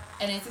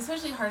 And it's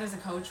especially hard as a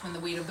coach when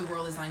the weight of the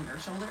world is on your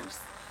shoulders.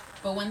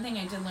 But one thing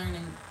I did learn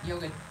in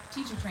yoga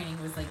teacher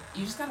training was, like,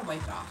 you just got to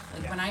wipe it off.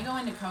 Like, when I go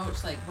into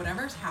coach, like,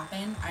 whatever's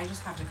happened, I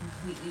just have to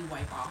completely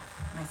wipe off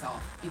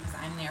myself because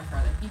I'm there for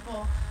other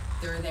people.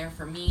 They're there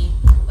for me.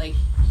 Like,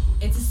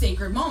 it's a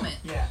sacred moment.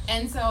 Yeah.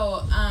 And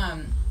so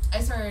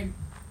I started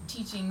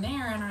teaching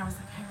there, and I was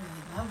like, I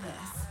really love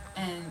this.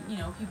 And, you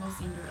know, people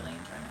seem to really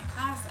enjoy my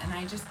class, and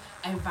I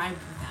vibed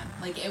with them.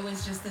 Like, it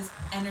was just this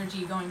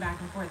energy going back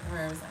and forth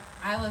where I was like,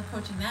 I love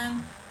coaching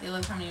them, they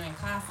love coming to my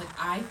class. Like,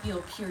 I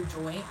feel pure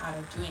joy out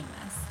of doing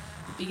this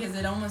because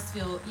it almost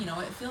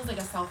feels like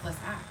a selfless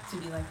act to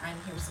be like, I'm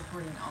here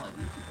supporting all of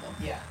you people.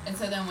 Yeah. And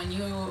so then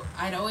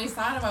I'd always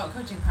thought about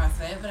coaching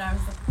CrossFit, but I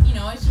was like, you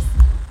know, it's just,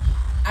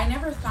 I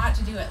never thought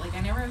to do it. Like, I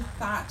never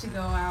thought to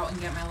go out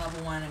and get my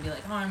level 1 and be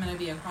like, oh, I'm going to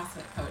be a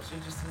CrossFit coach.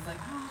 It just was like,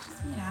 oh,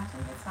 just be an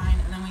athlete, that's fine.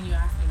 And then when you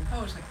asked me to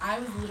coach, like, I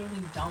was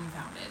literally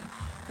dumbfounded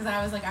because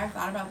I was like, I've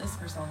thought about this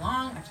for so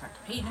long. I've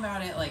talked to Peyton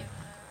about it. Like,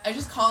 I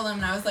just called him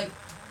and I was like,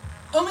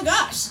 oh my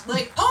gosh.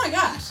 Like, oh my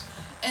gosh.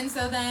 And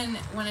so then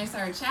when I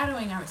started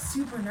shadowing, I was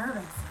super nervous. I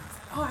was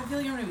like, oh, I feel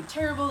like I'm going to be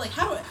terrible. Like,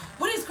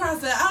 what is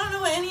CrossFit? I don't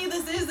know what any of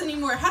this is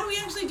anymore. How do we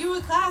actually do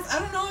a class? I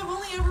don't know. I've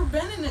only ever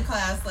been in a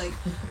class. Like,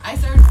 I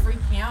started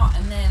freaking out.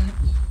 And then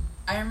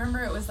I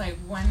remember it was like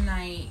one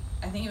night,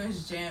 I think it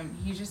was Jim.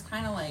 He just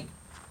kind of like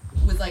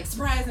was like,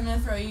 surprise, I'm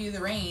going to throw you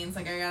the reins.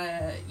 Like, I got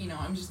to, you know,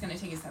 I'm just going to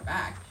take a step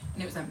back.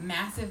 And it was a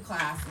massive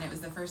class. And it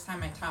was the first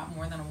time I taught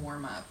more than a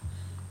warm-up.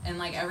 And,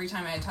 like, every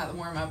time I taught the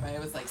warm-up, I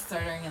was, like,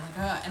 stuttering and,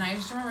 like, and I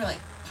just remember, like,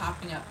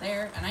 popping up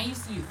there. And I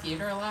used to do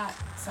theater a lot,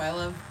 so I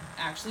love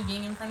actually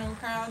being in front of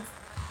crowds.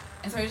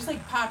 And so I just,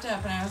 like, popped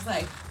up, and I was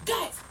like,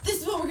 guys, this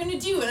is what we're going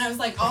to do. And I was,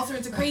 like, all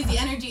sorts of crazy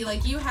energy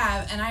like you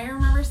have. And I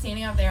remember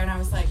standing out there, and I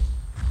was like,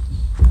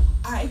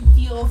 I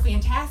feel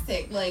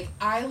fantastic. Like,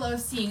 I love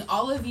seeing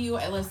all of you.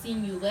 I love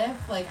seeing you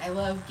lift. Like, I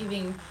love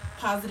giving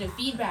positive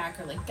feedback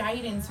or like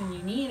guidance when you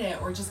need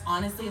it, or just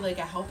honestly like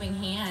a helping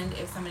hand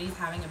if somebody's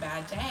having a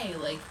bad day.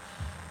 Like,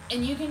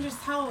 and you can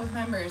just tell with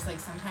members, like,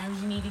 sometimes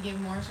you need to give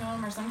more to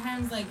them, or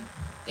sometimes like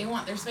they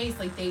want their space,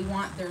 like they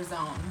want their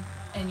zone,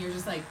 and you're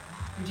just like,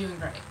 you're doing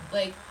great.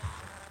 Like,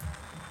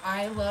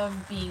 I love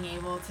being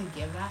able to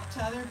give that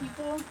to other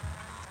people.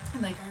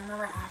 And like, I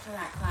remember after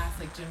that class,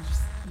 like, Jim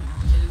just, you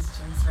know, did his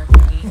Jim Smirk.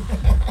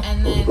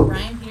 And then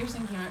Brian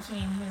Peterson came up to me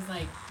and he was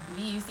like,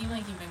 V, you seem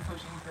like you've been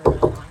coaching for a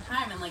really long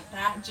time. And like,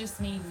 that just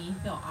made me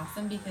feel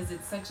awesome because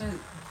it's such a,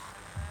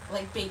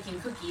 like, baking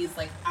cookies.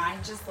 Like, I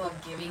just love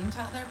giving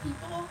to other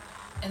people.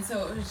 And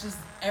so it was just,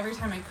 every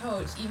time I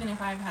coach, even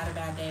if I've had a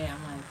bad day,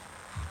 I'm like,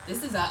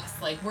 this is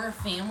us. Like, we're a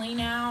family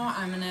now.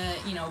 I'm going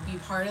to, you know, be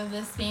part of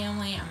this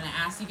family. I'm going to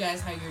ask you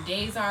guys how your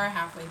days are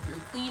halfway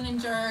through clean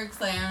and jerks.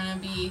 Like, I'm going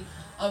to be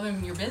up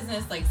in your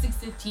business. Like,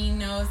 6:15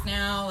 knows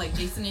now. Like,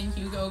 Jason and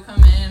Hugo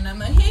come in. I'm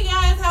like, hey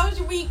guys, how was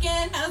your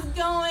weekend? How's it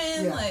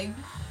going? Yeah. Like,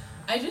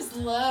 I just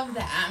love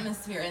the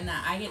atmosphere and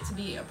that I get to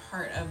be a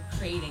part of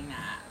creating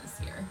that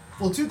atmosphere.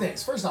 Well, two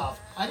things. First off,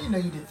 I didn't know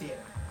you did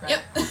theater. Right?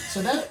 Yep.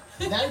 So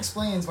that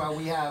explains why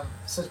we have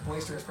such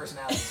boisterous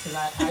personalities. Because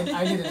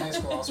I did it in high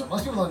school also.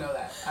 Most people don't know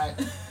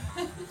that.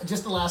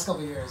 Just the last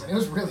couple of years, and it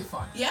was really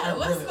fun. Yeah, it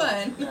was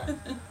fun. Yeah.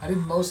 I did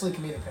mostly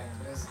comedic things,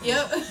 but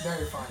it was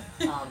very fun.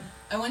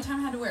 I one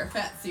time had to wear a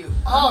fat suit.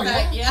 Oh,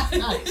 yeah?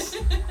 Nice.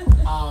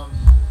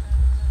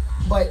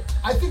 But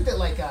I think that,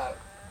 like,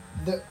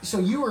 so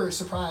you were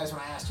surprised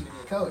when I asked you to be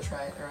a coach,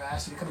 right? Or I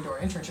asked you to come into our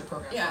internship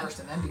program first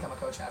and then become a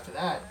coach after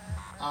that.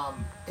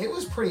 It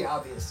was pretty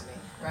obvious to me,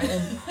 right?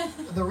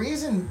 And the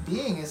reason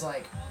being is,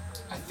 like,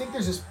 I think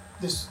there's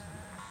this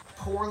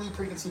poorly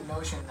preconceived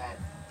notion that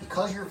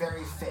because you're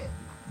very fit,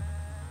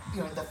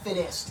 you know, the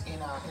fittest in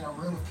a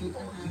room of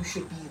people, you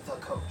should be the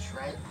coach,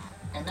 right?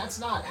 And that's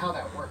not how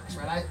that works,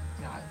 right?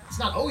 It's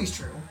not always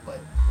true, but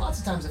lots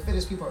of times the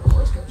fittest people are the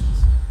worst coaches.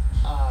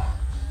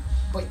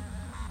 But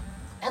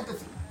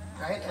empathy,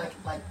 right?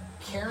 Like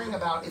caring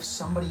about if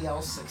somebody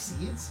else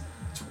succeeds,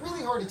 it's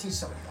really hard to teach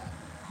somebody that.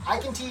 I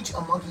can teach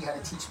a monkey how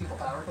to teach people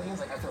power cleans.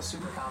 Like, I feel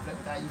super confident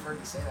with that. You've heard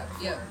me say that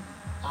before. Yep.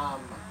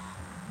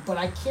 But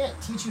I can't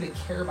teach you to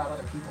care about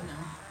other people. No.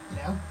 You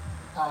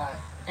know?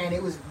 And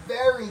it was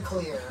very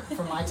clear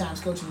from my times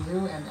coaching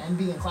you and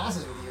being in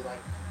classes with you, like,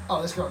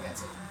 oh, this girl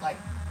gets it. Like,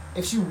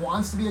 if she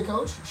wants to be a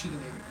coach, she can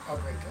be a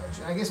great coach.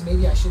 And I guess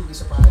maybe I shouldn't be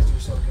surprised you're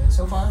so good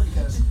so far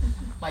because,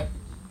 like,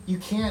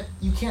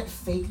 you can't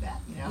fake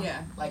that, you know?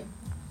 Yeah. Like,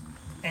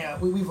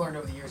 we've learned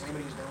over the years,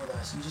 anybody who's been with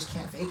us, you just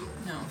can't fake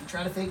it. No. If you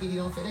try to fake it, you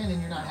don't fit in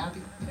and you're not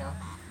happy, you know?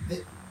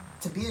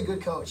 To be a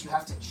good coach, you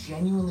have to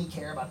genuinely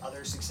care about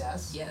others'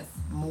 success. Yes.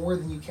 More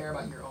than you care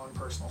about your own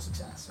personal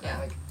success. Right?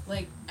 Yeah.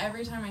 Like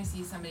every time I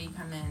see somebody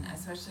come in,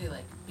 especially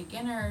like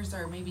beginners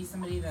or maybe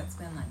somebody that's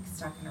been like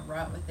stuck in a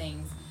rut with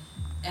things,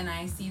 and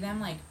I see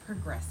them like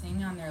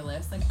progressing on their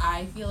lifts, like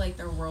I feel like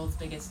they're world's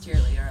biggest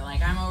cheerleader.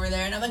 Like I'm over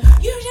there and I'm like,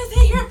 you just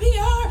hit your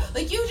PR,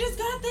 like you just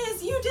got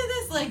this, you did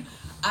this. Like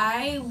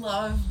I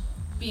love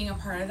being a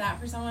part of that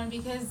for someone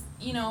because,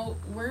 you know,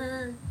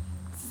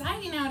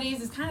 society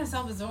nowadays is kind of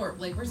self-absorbed.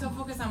 Like we're so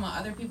focused on what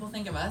other people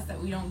think of us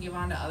that we don't give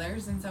on to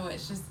others, and so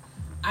it's just,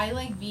 I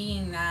like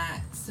being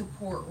that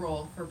support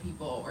role for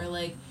people. Or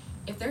like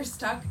if they're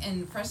stuck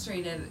and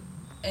frustrated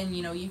and,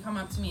 you know, you come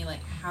up to me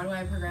like, how do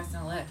I progress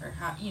in a lift, or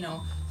how, you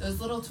know, those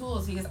little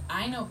tools, because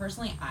I know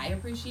personally I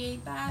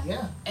appreciate that.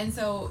 Yeah. And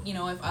so, you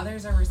know, if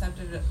others are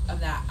receptive of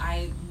that,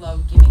 I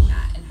love giving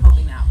that and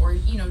helping that. Or,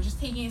 you know,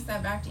 just taking a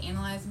step back to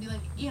analyze and be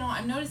like, you know,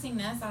 I'm noticing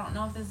this, I don't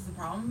know if this is a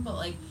problem, but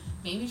like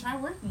maybe try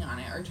working on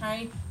it, or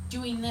try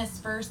doing this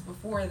first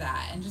before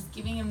that, and just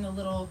giving them the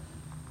little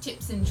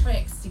tips and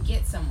tricks to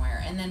get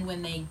somewhere. And then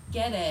when they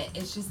get it,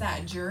 it's just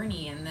that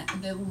journey and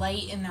the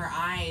light in their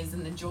eyes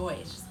and the joy.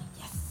 It's just like,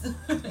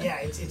 yes. Yeah,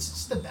 it's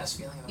just the best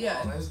feeling in the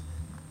world. I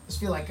just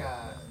feel like,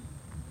 I'm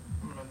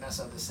going to mess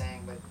up the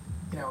saying, but,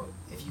 you know,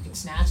 if you can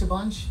snatch a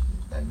bunch,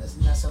 that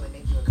doesn't necessarily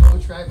make you a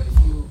coach, right? But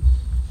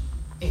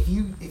if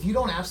you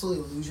don't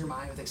absolutely lose your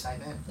mind with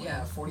excitement when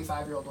a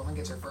 45-year-old woman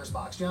gets her first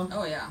box jump,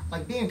 oh yeah,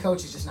 like being a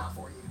coach is just not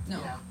for you. No,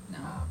 you know? no.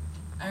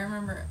 I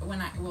remember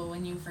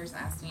when you first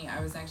asked me,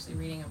 I was actually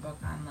reading a book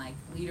on like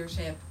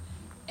leadership,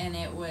 and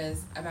it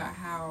was about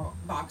how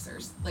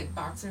boxers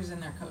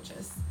and their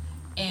coaches,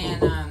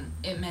 and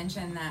it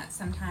mentioned that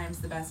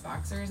sometimes the best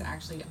boxers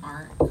actually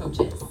aren't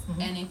coaches.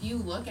 Mm-hmm. And if you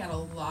look at a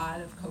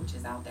lot of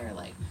coaches out there,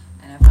 like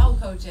NFL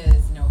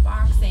coaches, you know,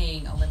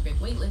 boxing, Olympic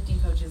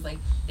weightlifting coaches, like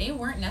they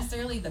weren't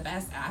necessarily the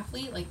best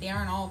athlete. Like they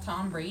aren't all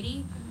Tom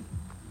Brady,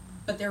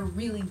 but they're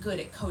really good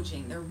at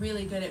coaching. They're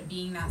really good at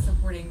being that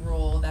supporting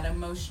role, that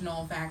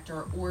emotional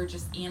factor, or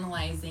just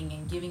analyzing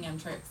and giving them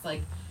tricks.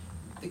 Like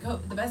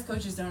the best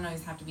coaches don't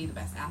always have to be the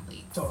best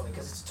athletes. Totally,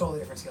 because it's a totally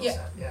different skill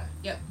set. Yeah.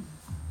 Yep.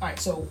 All right,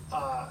 so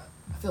I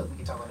feel like we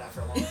could talk about that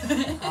for a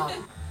long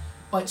time.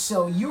 But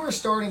so you are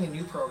starting a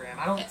new program.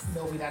 I don't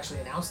know if we've actually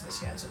announced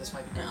this yet, so this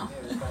might be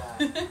great news.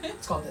 But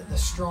it's called the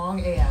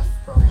Strong AF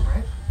program,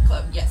 right?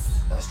 Club, yes.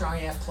 The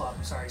Strong AF Club.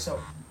 I'm sorry. So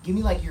give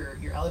me like your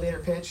elevator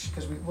pitch,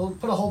 because we'll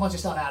put a whole bunch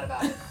of stuff out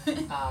about it.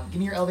 Give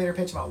me your elevator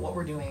pitch about what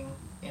we're doing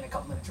in a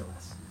couple minutes or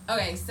less.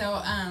 Okay,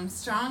 so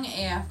Strong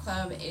AF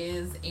Club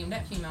is aimed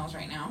at females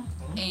right now,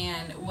 mm-hmm.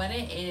 and what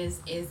it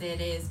is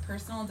it is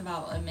personal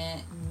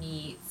development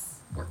meets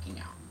working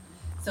out.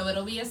 So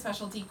it'll be a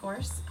specialty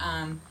course.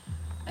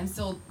 I'm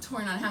still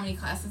torn on how many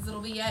classes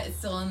it'll be yet. It's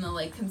still in the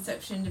like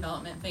conception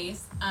development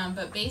phase.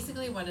 But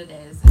basically what it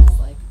is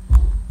like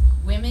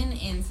women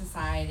in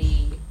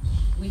society,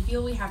 we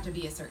feel we have to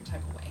be a certain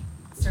type of way,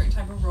 certain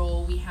type of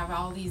role. We have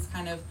all these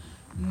kind of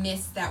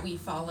myths that we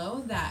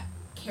follow that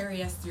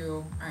carry us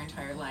through our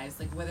entire lives,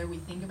 like whether we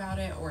think about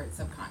it or it's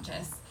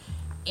subconscious.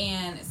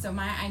 And so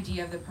my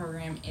idea of the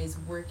program is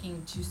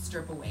working to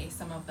strip away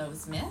some of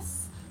those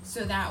myths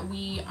so that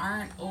we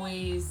aren't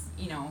always,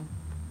 you know,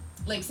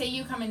 like say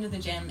you come into the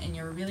gym and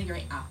you're a really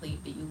great athlete,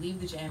 but you leave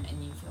the gym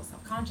and you feel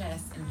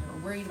self-conscious and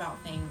you're worried about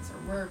things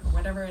or work or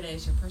whatever it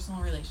is, your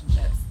personal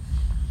relationships.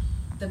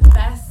 The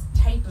best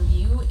type of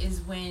you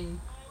is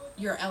when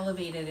you're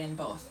elevated in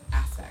both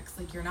aspects.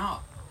 Like you're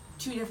not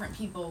two different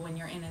people when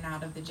you're in and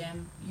out of the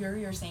gym. You're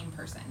your same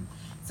person.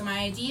 So my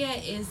idea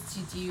is to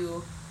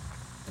do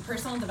the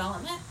personal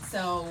development.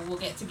 So we'll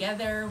get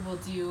together, we'll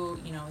do,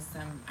 you know,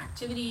 some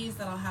activities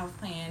that I'll have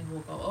planned,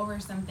 we'll go over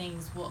some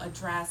things, we'll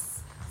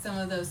address some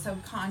of those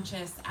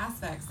subconscious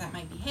aspects that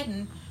might be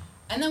hidden,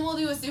 and then we'll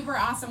do a super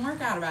awesome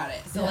workout about it.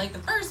 So like the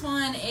first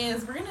one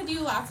is we're gonna do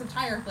lots of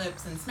tire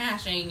flips and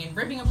smashing and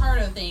ripping apart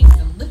of things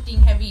and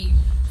lifting heavy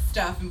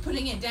stuff and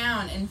putting it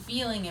down and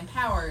feeling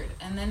empowered.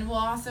 And then we'll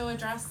also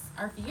address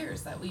our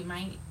fears that we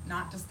might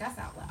not discuss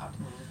out loud.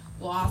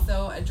 We'll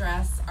also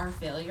address our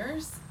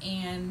failures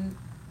and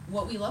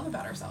what we love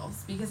about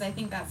ourselves, because I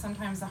think that's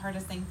sometimes the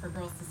hardest thing for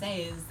girls to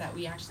say is that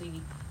we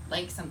actually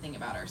like something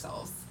about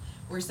ourselves.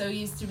 We're so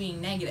used to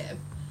being negative.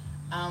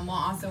 We'll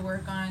also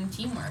work on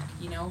teamwork,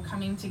 you know,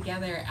 coming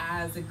together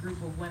as a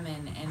group of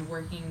women and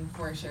working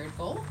for a shared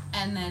goal.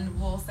 And then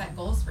we'll set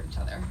goals for each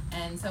other.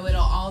 And so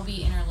it'll all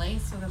be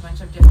interlaced with a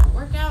bunch of different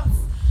workouts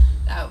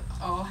that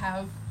I'll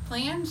have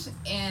planned.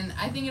 And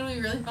I think it'll be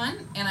really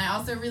fun. And I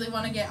also really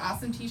want to get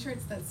awesome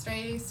t-shirts that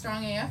say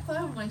Strong AF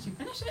Club once you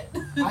finish it.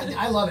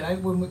 I love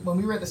it. When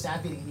we were at the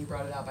staff meeting and you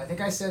brought it up, I think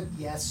I said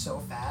yes so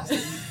fast.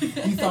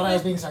 You thought I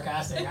was being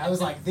sarcastic. I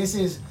was like, this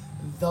is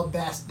the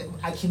best.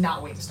 I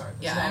cannot wait to start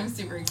this. Yeah, I'm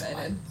super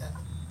excited.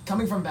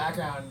 Coming from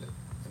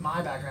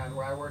my background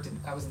where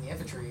I was in the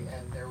infantry,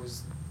 and there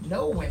was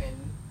no women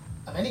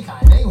of any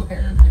kind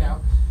anywhere, you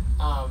know.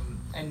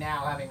 and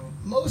now having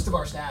most of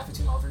our staff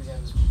between all 3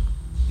 gyms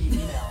be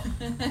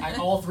female.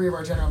 All 3 of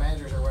our general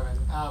managers are women.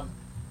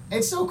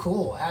 It's so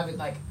cool having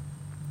like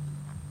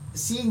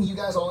seeing you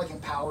guys all like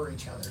empower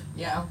each other.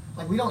 Yeah. You know?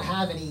 Like we don't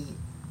have any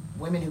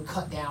women who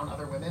cut down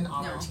other women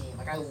on our team.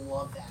 Like I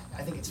love that.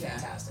 I think it's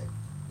fantastic.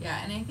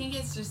 Yeah, and I think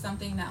it's just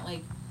something that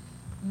like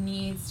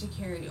needs to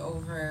carry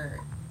over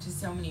to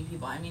so many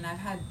people. I mean, I've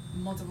had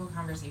multiple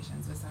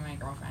conversations with some of my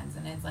girlfriends,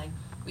 and it's like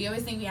we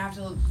always think we have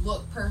to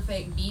look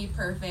perfect, be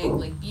perfect,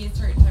 like be a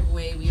certain type of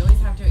way. We always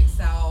have to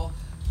excel.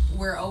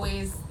 We're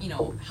always, you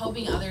know,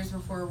 helping others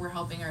before we're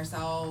helping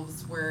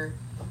ourselves.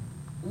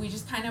 We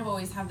just kind of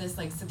always have this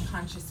like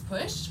subconscious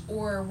push,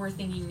 or we're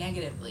thinking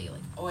negatively,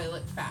 like, oh, I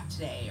look fat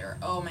today, or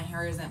oh, my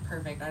hair isn't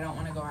perfect, I don't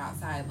want to go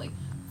outside, like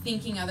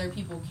thinking other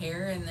people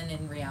care, and then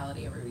in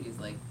reality everybody's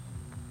like,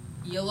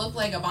 you look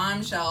like a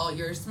bombshell,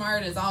 you're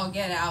smart as all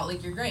get out,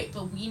 like you're great,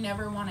 but we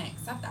never want to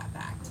accept that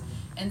fact.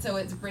 And so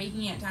it's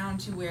breaking it down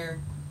to where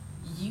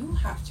you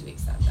have to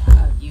accept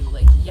that of you,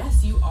 like,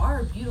 yes, you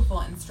are beautiful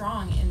and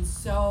strong and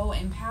so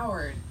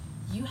empowered,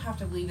 you have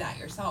to believe that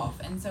yourself.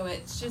 And so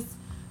it's just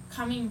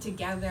coming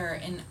together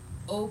and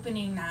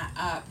opening that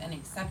up and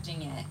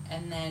accepting it,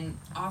 and then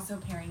also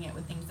pairing it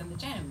with things in the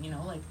gym, you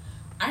know, like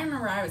I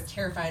remember I was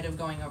terrified of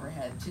going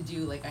overhead to do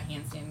like a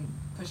handstand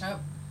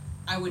push-up.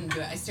 I wouldn't do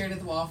it. I stared at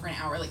the wall for an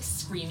hour like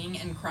screaming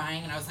and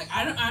crying, and I was like,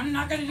 I'm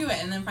not gonna do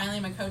it. And then finally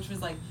my coach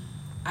was like,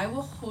 I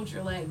will hold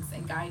your legs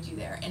and guide you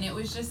there. And it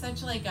was just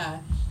such like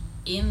a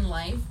in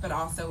life but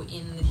also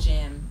in the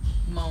gym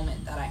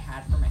moment that I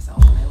had for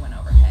myself when I went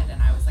overhead.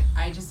 And I was like,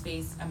 I just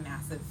faced a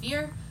massive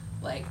fear,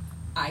 like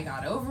I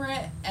got over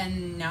it,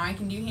 and now I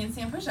can do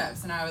handstand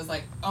push-ups. And I was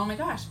like, oh my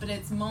gosh. But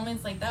it's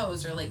moments like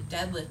those, or like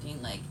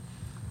deadlifting, like,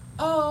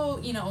 oh,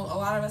 you know, a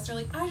lot of us are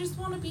like, I just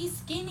want to be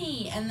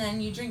skinny, and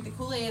then you drink the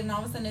Kool-Aid and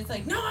all of a sudden it's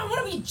like, no, I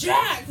want to be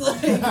jacked,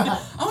 like I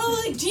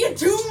want to like do it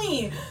to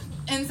me.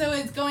 And so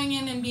it's going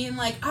in and being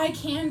like, I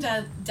can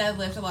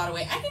deadlift a lot of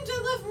weight, I can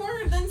deadlift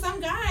more than some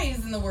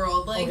guys in the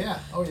world, like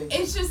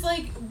it's just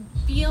like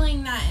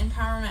feeling that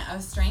empowerment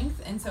of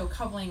strength. And so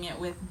coupling it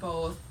with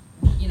both,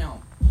 you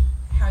know,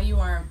 how you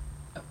are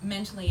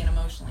mentally and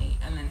emotionally,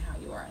 and then how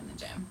you are in the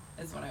gym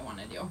is what I want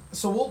to do.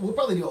 So we'll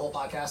probably do a whole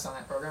podcast on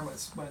that program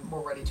when we're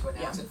ready to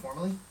announce it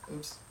formally.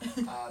 Oops.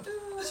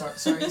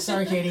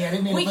 Sorry, Katie. I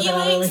didn't mean to put that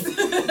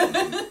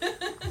out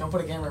early. Don't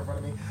put a camera in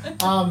front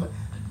of me.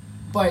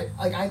 But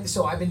like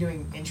I've been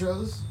doing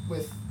intros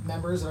with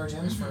members at our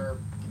gyms for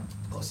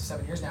close to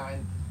 7 years now,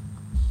 and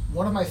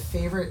one of my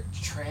favorite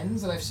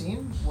trends that I've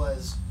seen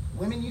was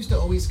women used to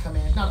always come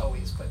in, not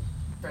always, but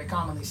very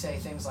commonly say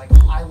things like,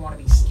 I want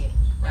to be skinny,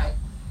 right?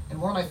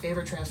 And one of my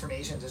favorite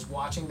transformations is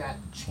watching that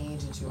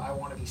change into, I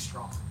want to be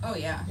strong. Oh,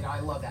 yeah. You know,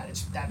 I love that.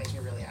 That makes me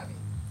really happy.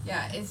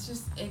 Yeah, it's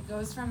just, it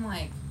goes from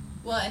like,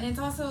 well, and it's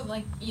also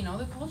like, you know,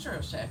 the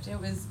cultural shift. It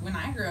was, when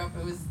I grew up,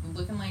 it was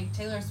looking like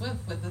Taylor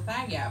Swift with the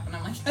thigh gap. And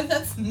I'm like,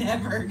 that's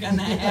never going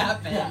to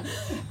happen. Yeah.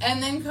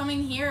 And then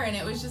coming here, and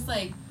it was just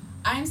like,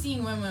 I'm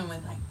seeing women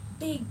with like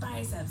big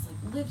biceps,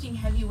 like lifting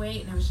heavy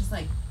weight. And it was just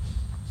like,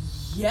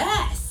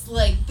 yes,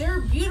 like they're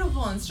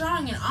beautiful and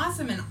strong and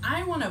awesome, and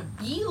I want to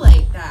be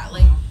like that.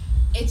 Like,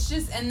 it's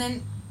just, and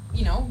then,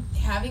 you know,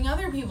 having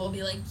other people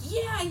be like,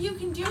 yeah, you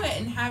can do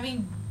it, and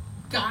having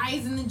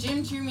guys in the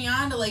gym cheer me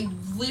on to like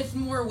lift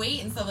more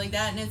weight and stuff like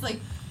that. And it's like,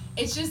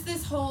 it's just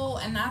this whole,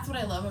 and that's what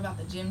I love about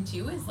the gym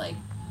too, is like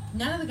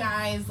none of the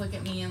guys look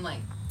at me and like,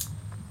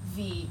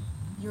 V,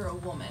 you're a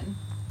woman,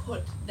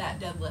 put that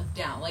deadlift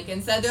down. Like,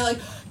 instead they're like,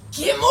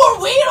 get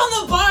more weight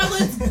on the bar,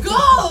 let's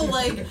go.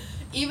 Like,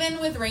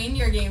 even with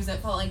reindeer games, it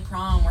felt like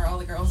prom, where all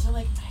the girls are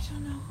like, I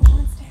don't know who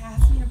wants to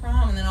ask me to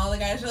prom, and then all the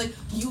guys are like,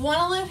 you want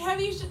to lift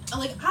heavy?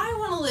 Like, I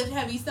want to lift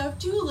heavy stuff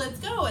too, let's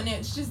go. And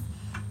it's just,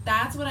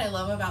 that's what I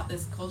love about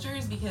this culture,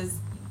 is because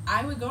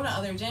I would go to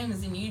other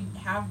gyms and you'd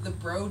have the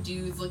bro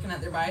dudes looking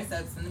at their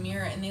biceps in the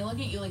mirror, and they look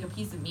at you like a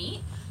piece of meat.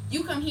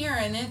 You come here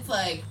and it's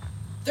like,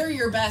 they're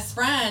your best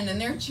friend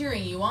and they're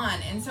cheering you on.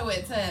 And so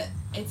it's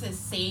a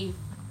safe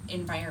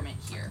environment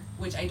here,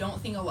 which I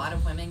don't think a lot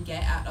of women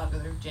get at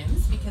other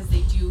gyms, because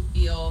they do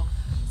feel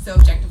so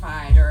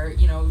objectified, or,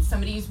 you know,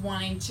 somebody's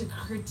wanting to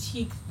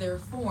critique their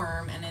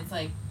form, and it's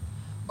like,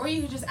 or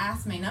you could just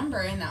ask my number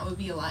and that would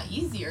be a lot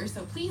easier,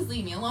 so please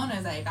leave me alone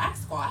as I back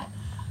squat.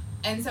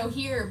 And so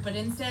here, but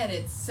instead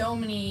it's so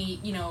many,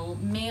 you know,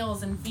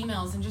 males and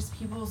females and just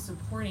people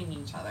supporting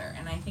each other.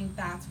 And I think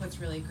that's what's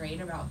really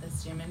great about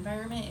this gym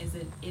environment, is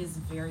it is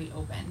very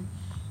open,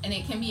 and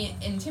it can be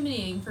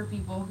intimidating for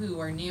people who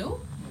are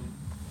new.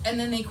 And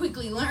then they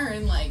quickly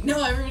learn, like,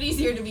 no, everybody's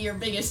here to be your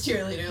biggest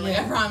cheerleader, like,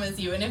 I promise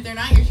you. And if they're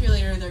not your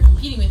cheerleader, they're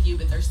competing with you,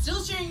 but they're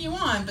still cheering you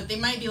on. But they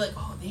might be like,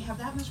 oh, they have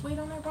that much weight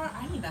on their bar?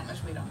 I need that much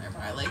weight on their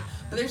bar. Like,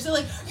 but they're still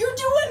like, you're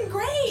doing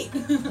great!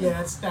 Yeah,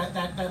 it's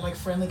that like,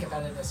 friendly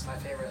competitiveness is my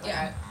favorite. Like,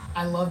 yeah.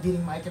 I love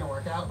beating Mike in a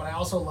workout, but I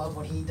also love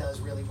when he does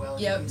really well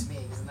and he beats me,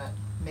 because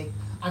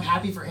I'm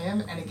happy for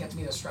him, and it gets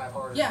me to strive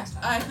harder. Yeah,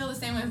 I feel the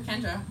same way with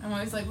Kendra. I'm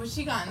always like, what's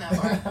she got in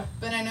that bar?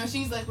 But I know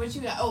she's like, what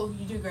you got? Oh,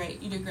 you do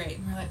great, you do great.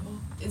 And we're like, well,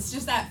 it's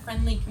just that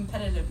friendly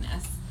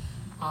competitiveness.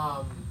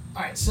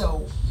 All right,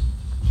 so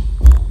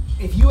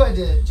if you had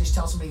to just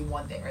tell somebody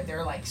one thing, right?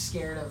 They're like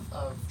scared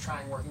of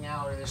trying working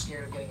out, or they're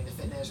scared of getting into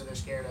fitness, or they're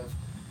scared of,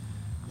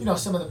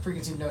 some of the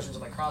preconceived notions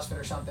of like CrossFit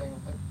or something.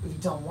 Like, if you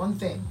tell them one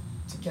thing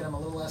to get them a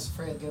little less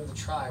afraid, get them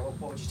to try, what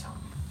would you tell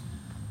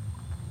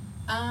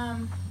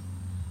them?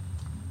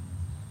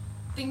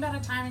 Think about a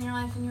time in your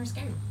life when you were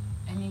scared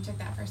and you took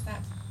that first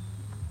step.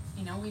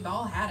 We've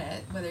all had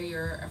it, whether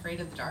you're afraid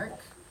of the dark,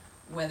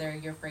 whether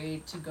you're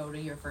afraid to go to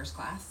your first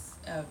class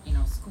of,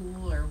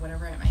 school or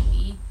whatever it might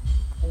be,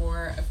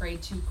 or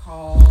afraid to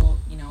call,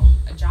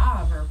 a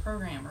job or a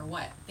program or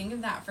what. Think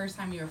of that first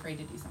time you were afraid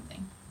to do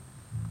something.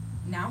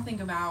 Now think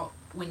about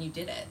when you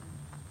did it.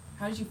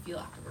 How did you feel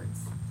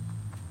afterwards?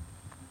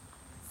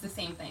 It's the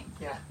same thing.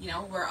 Yeah.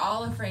 We're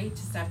all afraid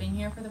to step in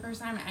here for the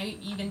first time. I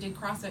even did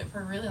CrossFit for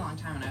a really long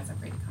time and I was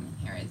afraid to come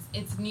in here.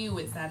 It's new.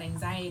 It's that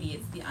anxiety.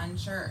 It's the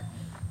unsure.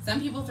 Some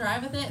people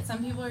thrive with it.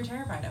 Some people are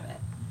terrified of it.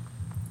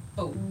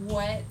 But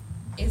what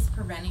is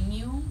preventing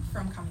you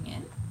from coming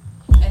in?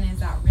 And is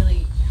that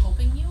really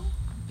helping you,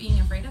 being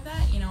afraid of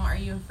that? Are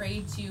you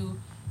afraid to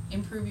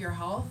improve your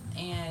health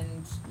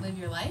and live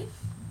your life?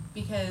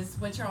 Because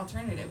what's your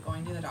alternative?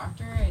 Going to the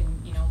doctor and,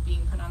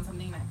 being put on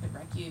something that could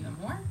wreck you even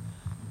more?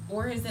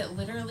 Or is it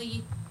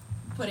literally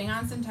putting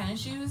on some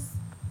tennis shoes,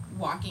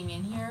 walking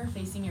in here,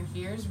 facing your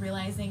fears,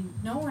 realizing,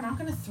 no, we're not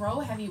going to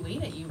throw a heavy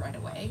weight at you right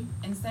away.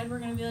 Instead, we're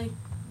going to be like,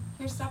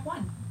 here's step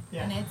one.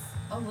 Yeah. And it's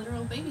a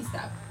literal baby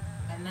step.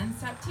 And then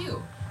step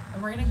two.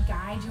 And we're going to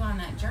guide you on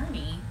that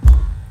journey.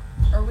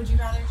 Or would you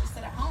rather just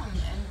sit at home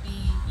and be,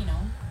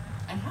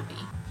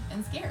 unhappy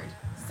and scared?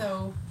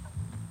 So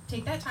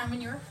take that time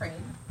when you're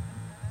afraid.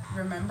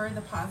 Remember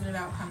the positive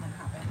outcome that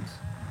happened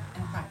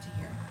and apply it to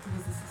here.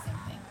 Because it's the same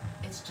thing.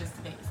 It's just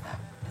a baby step.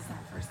 It's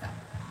that first step.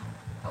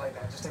 I like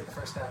that. Just take the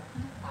first step.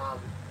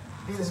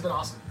 This has been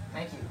awesome.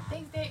 Thank you.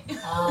 Thanks, Dave.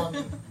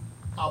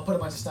 I'll put a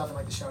bunch of stuff in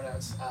like the show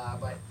notes.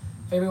 But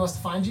if anybody wants to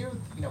find you,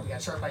 we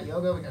got Shark by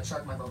Yoga, we got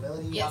Shark by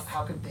Mobility. Yes.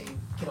 How could they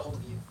get a hold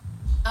of you?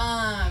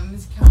 Come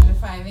to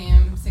 5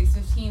 a.m,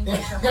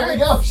 6:15. There we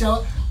go.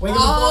 Show. Wake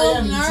up I'll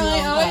at 4 a.m. normally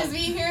always be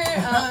here.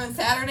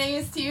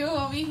 Saturdays too,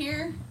 I'll be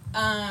here.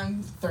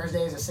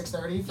 Thursdays at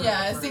 6:30.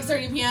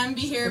 6:30 p.m.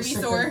 Be here, be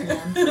sore.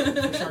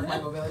 For Shark by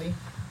Mobility.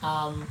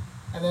 And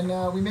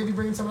then we may be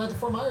bringing some of that to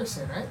Fort Myers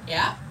soon, right?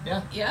 Yeah.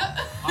 Yeah. Yep.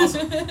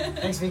 Awesome.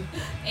 Thanks, V.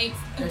 Thanks.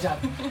 Great job.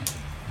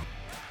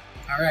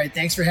 All right,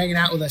 thanks for hanging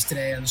out with us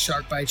today on the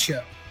Shark Bite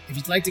Show. If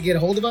you'd like to get a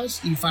hold of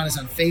us, you can find us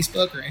on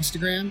Facebook or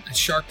Instagram at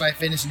Shark Bite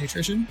Fitness and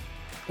Nutrition,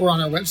 or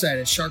on our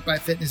website at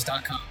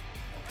sharkbitefitness.com.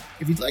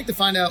 If you'd like to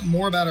find out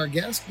more about our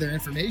guests, their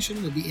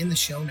information will be in the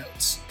show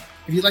notes.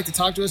 If you'd like to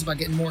talk to us about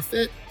getting more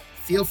fit,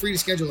 feel free to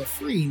schedule a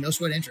free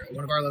no-sweat intro at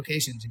one of our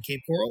locations in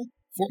Cape Coral,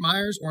 Fort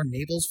Myers, or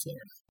Naples, Florida.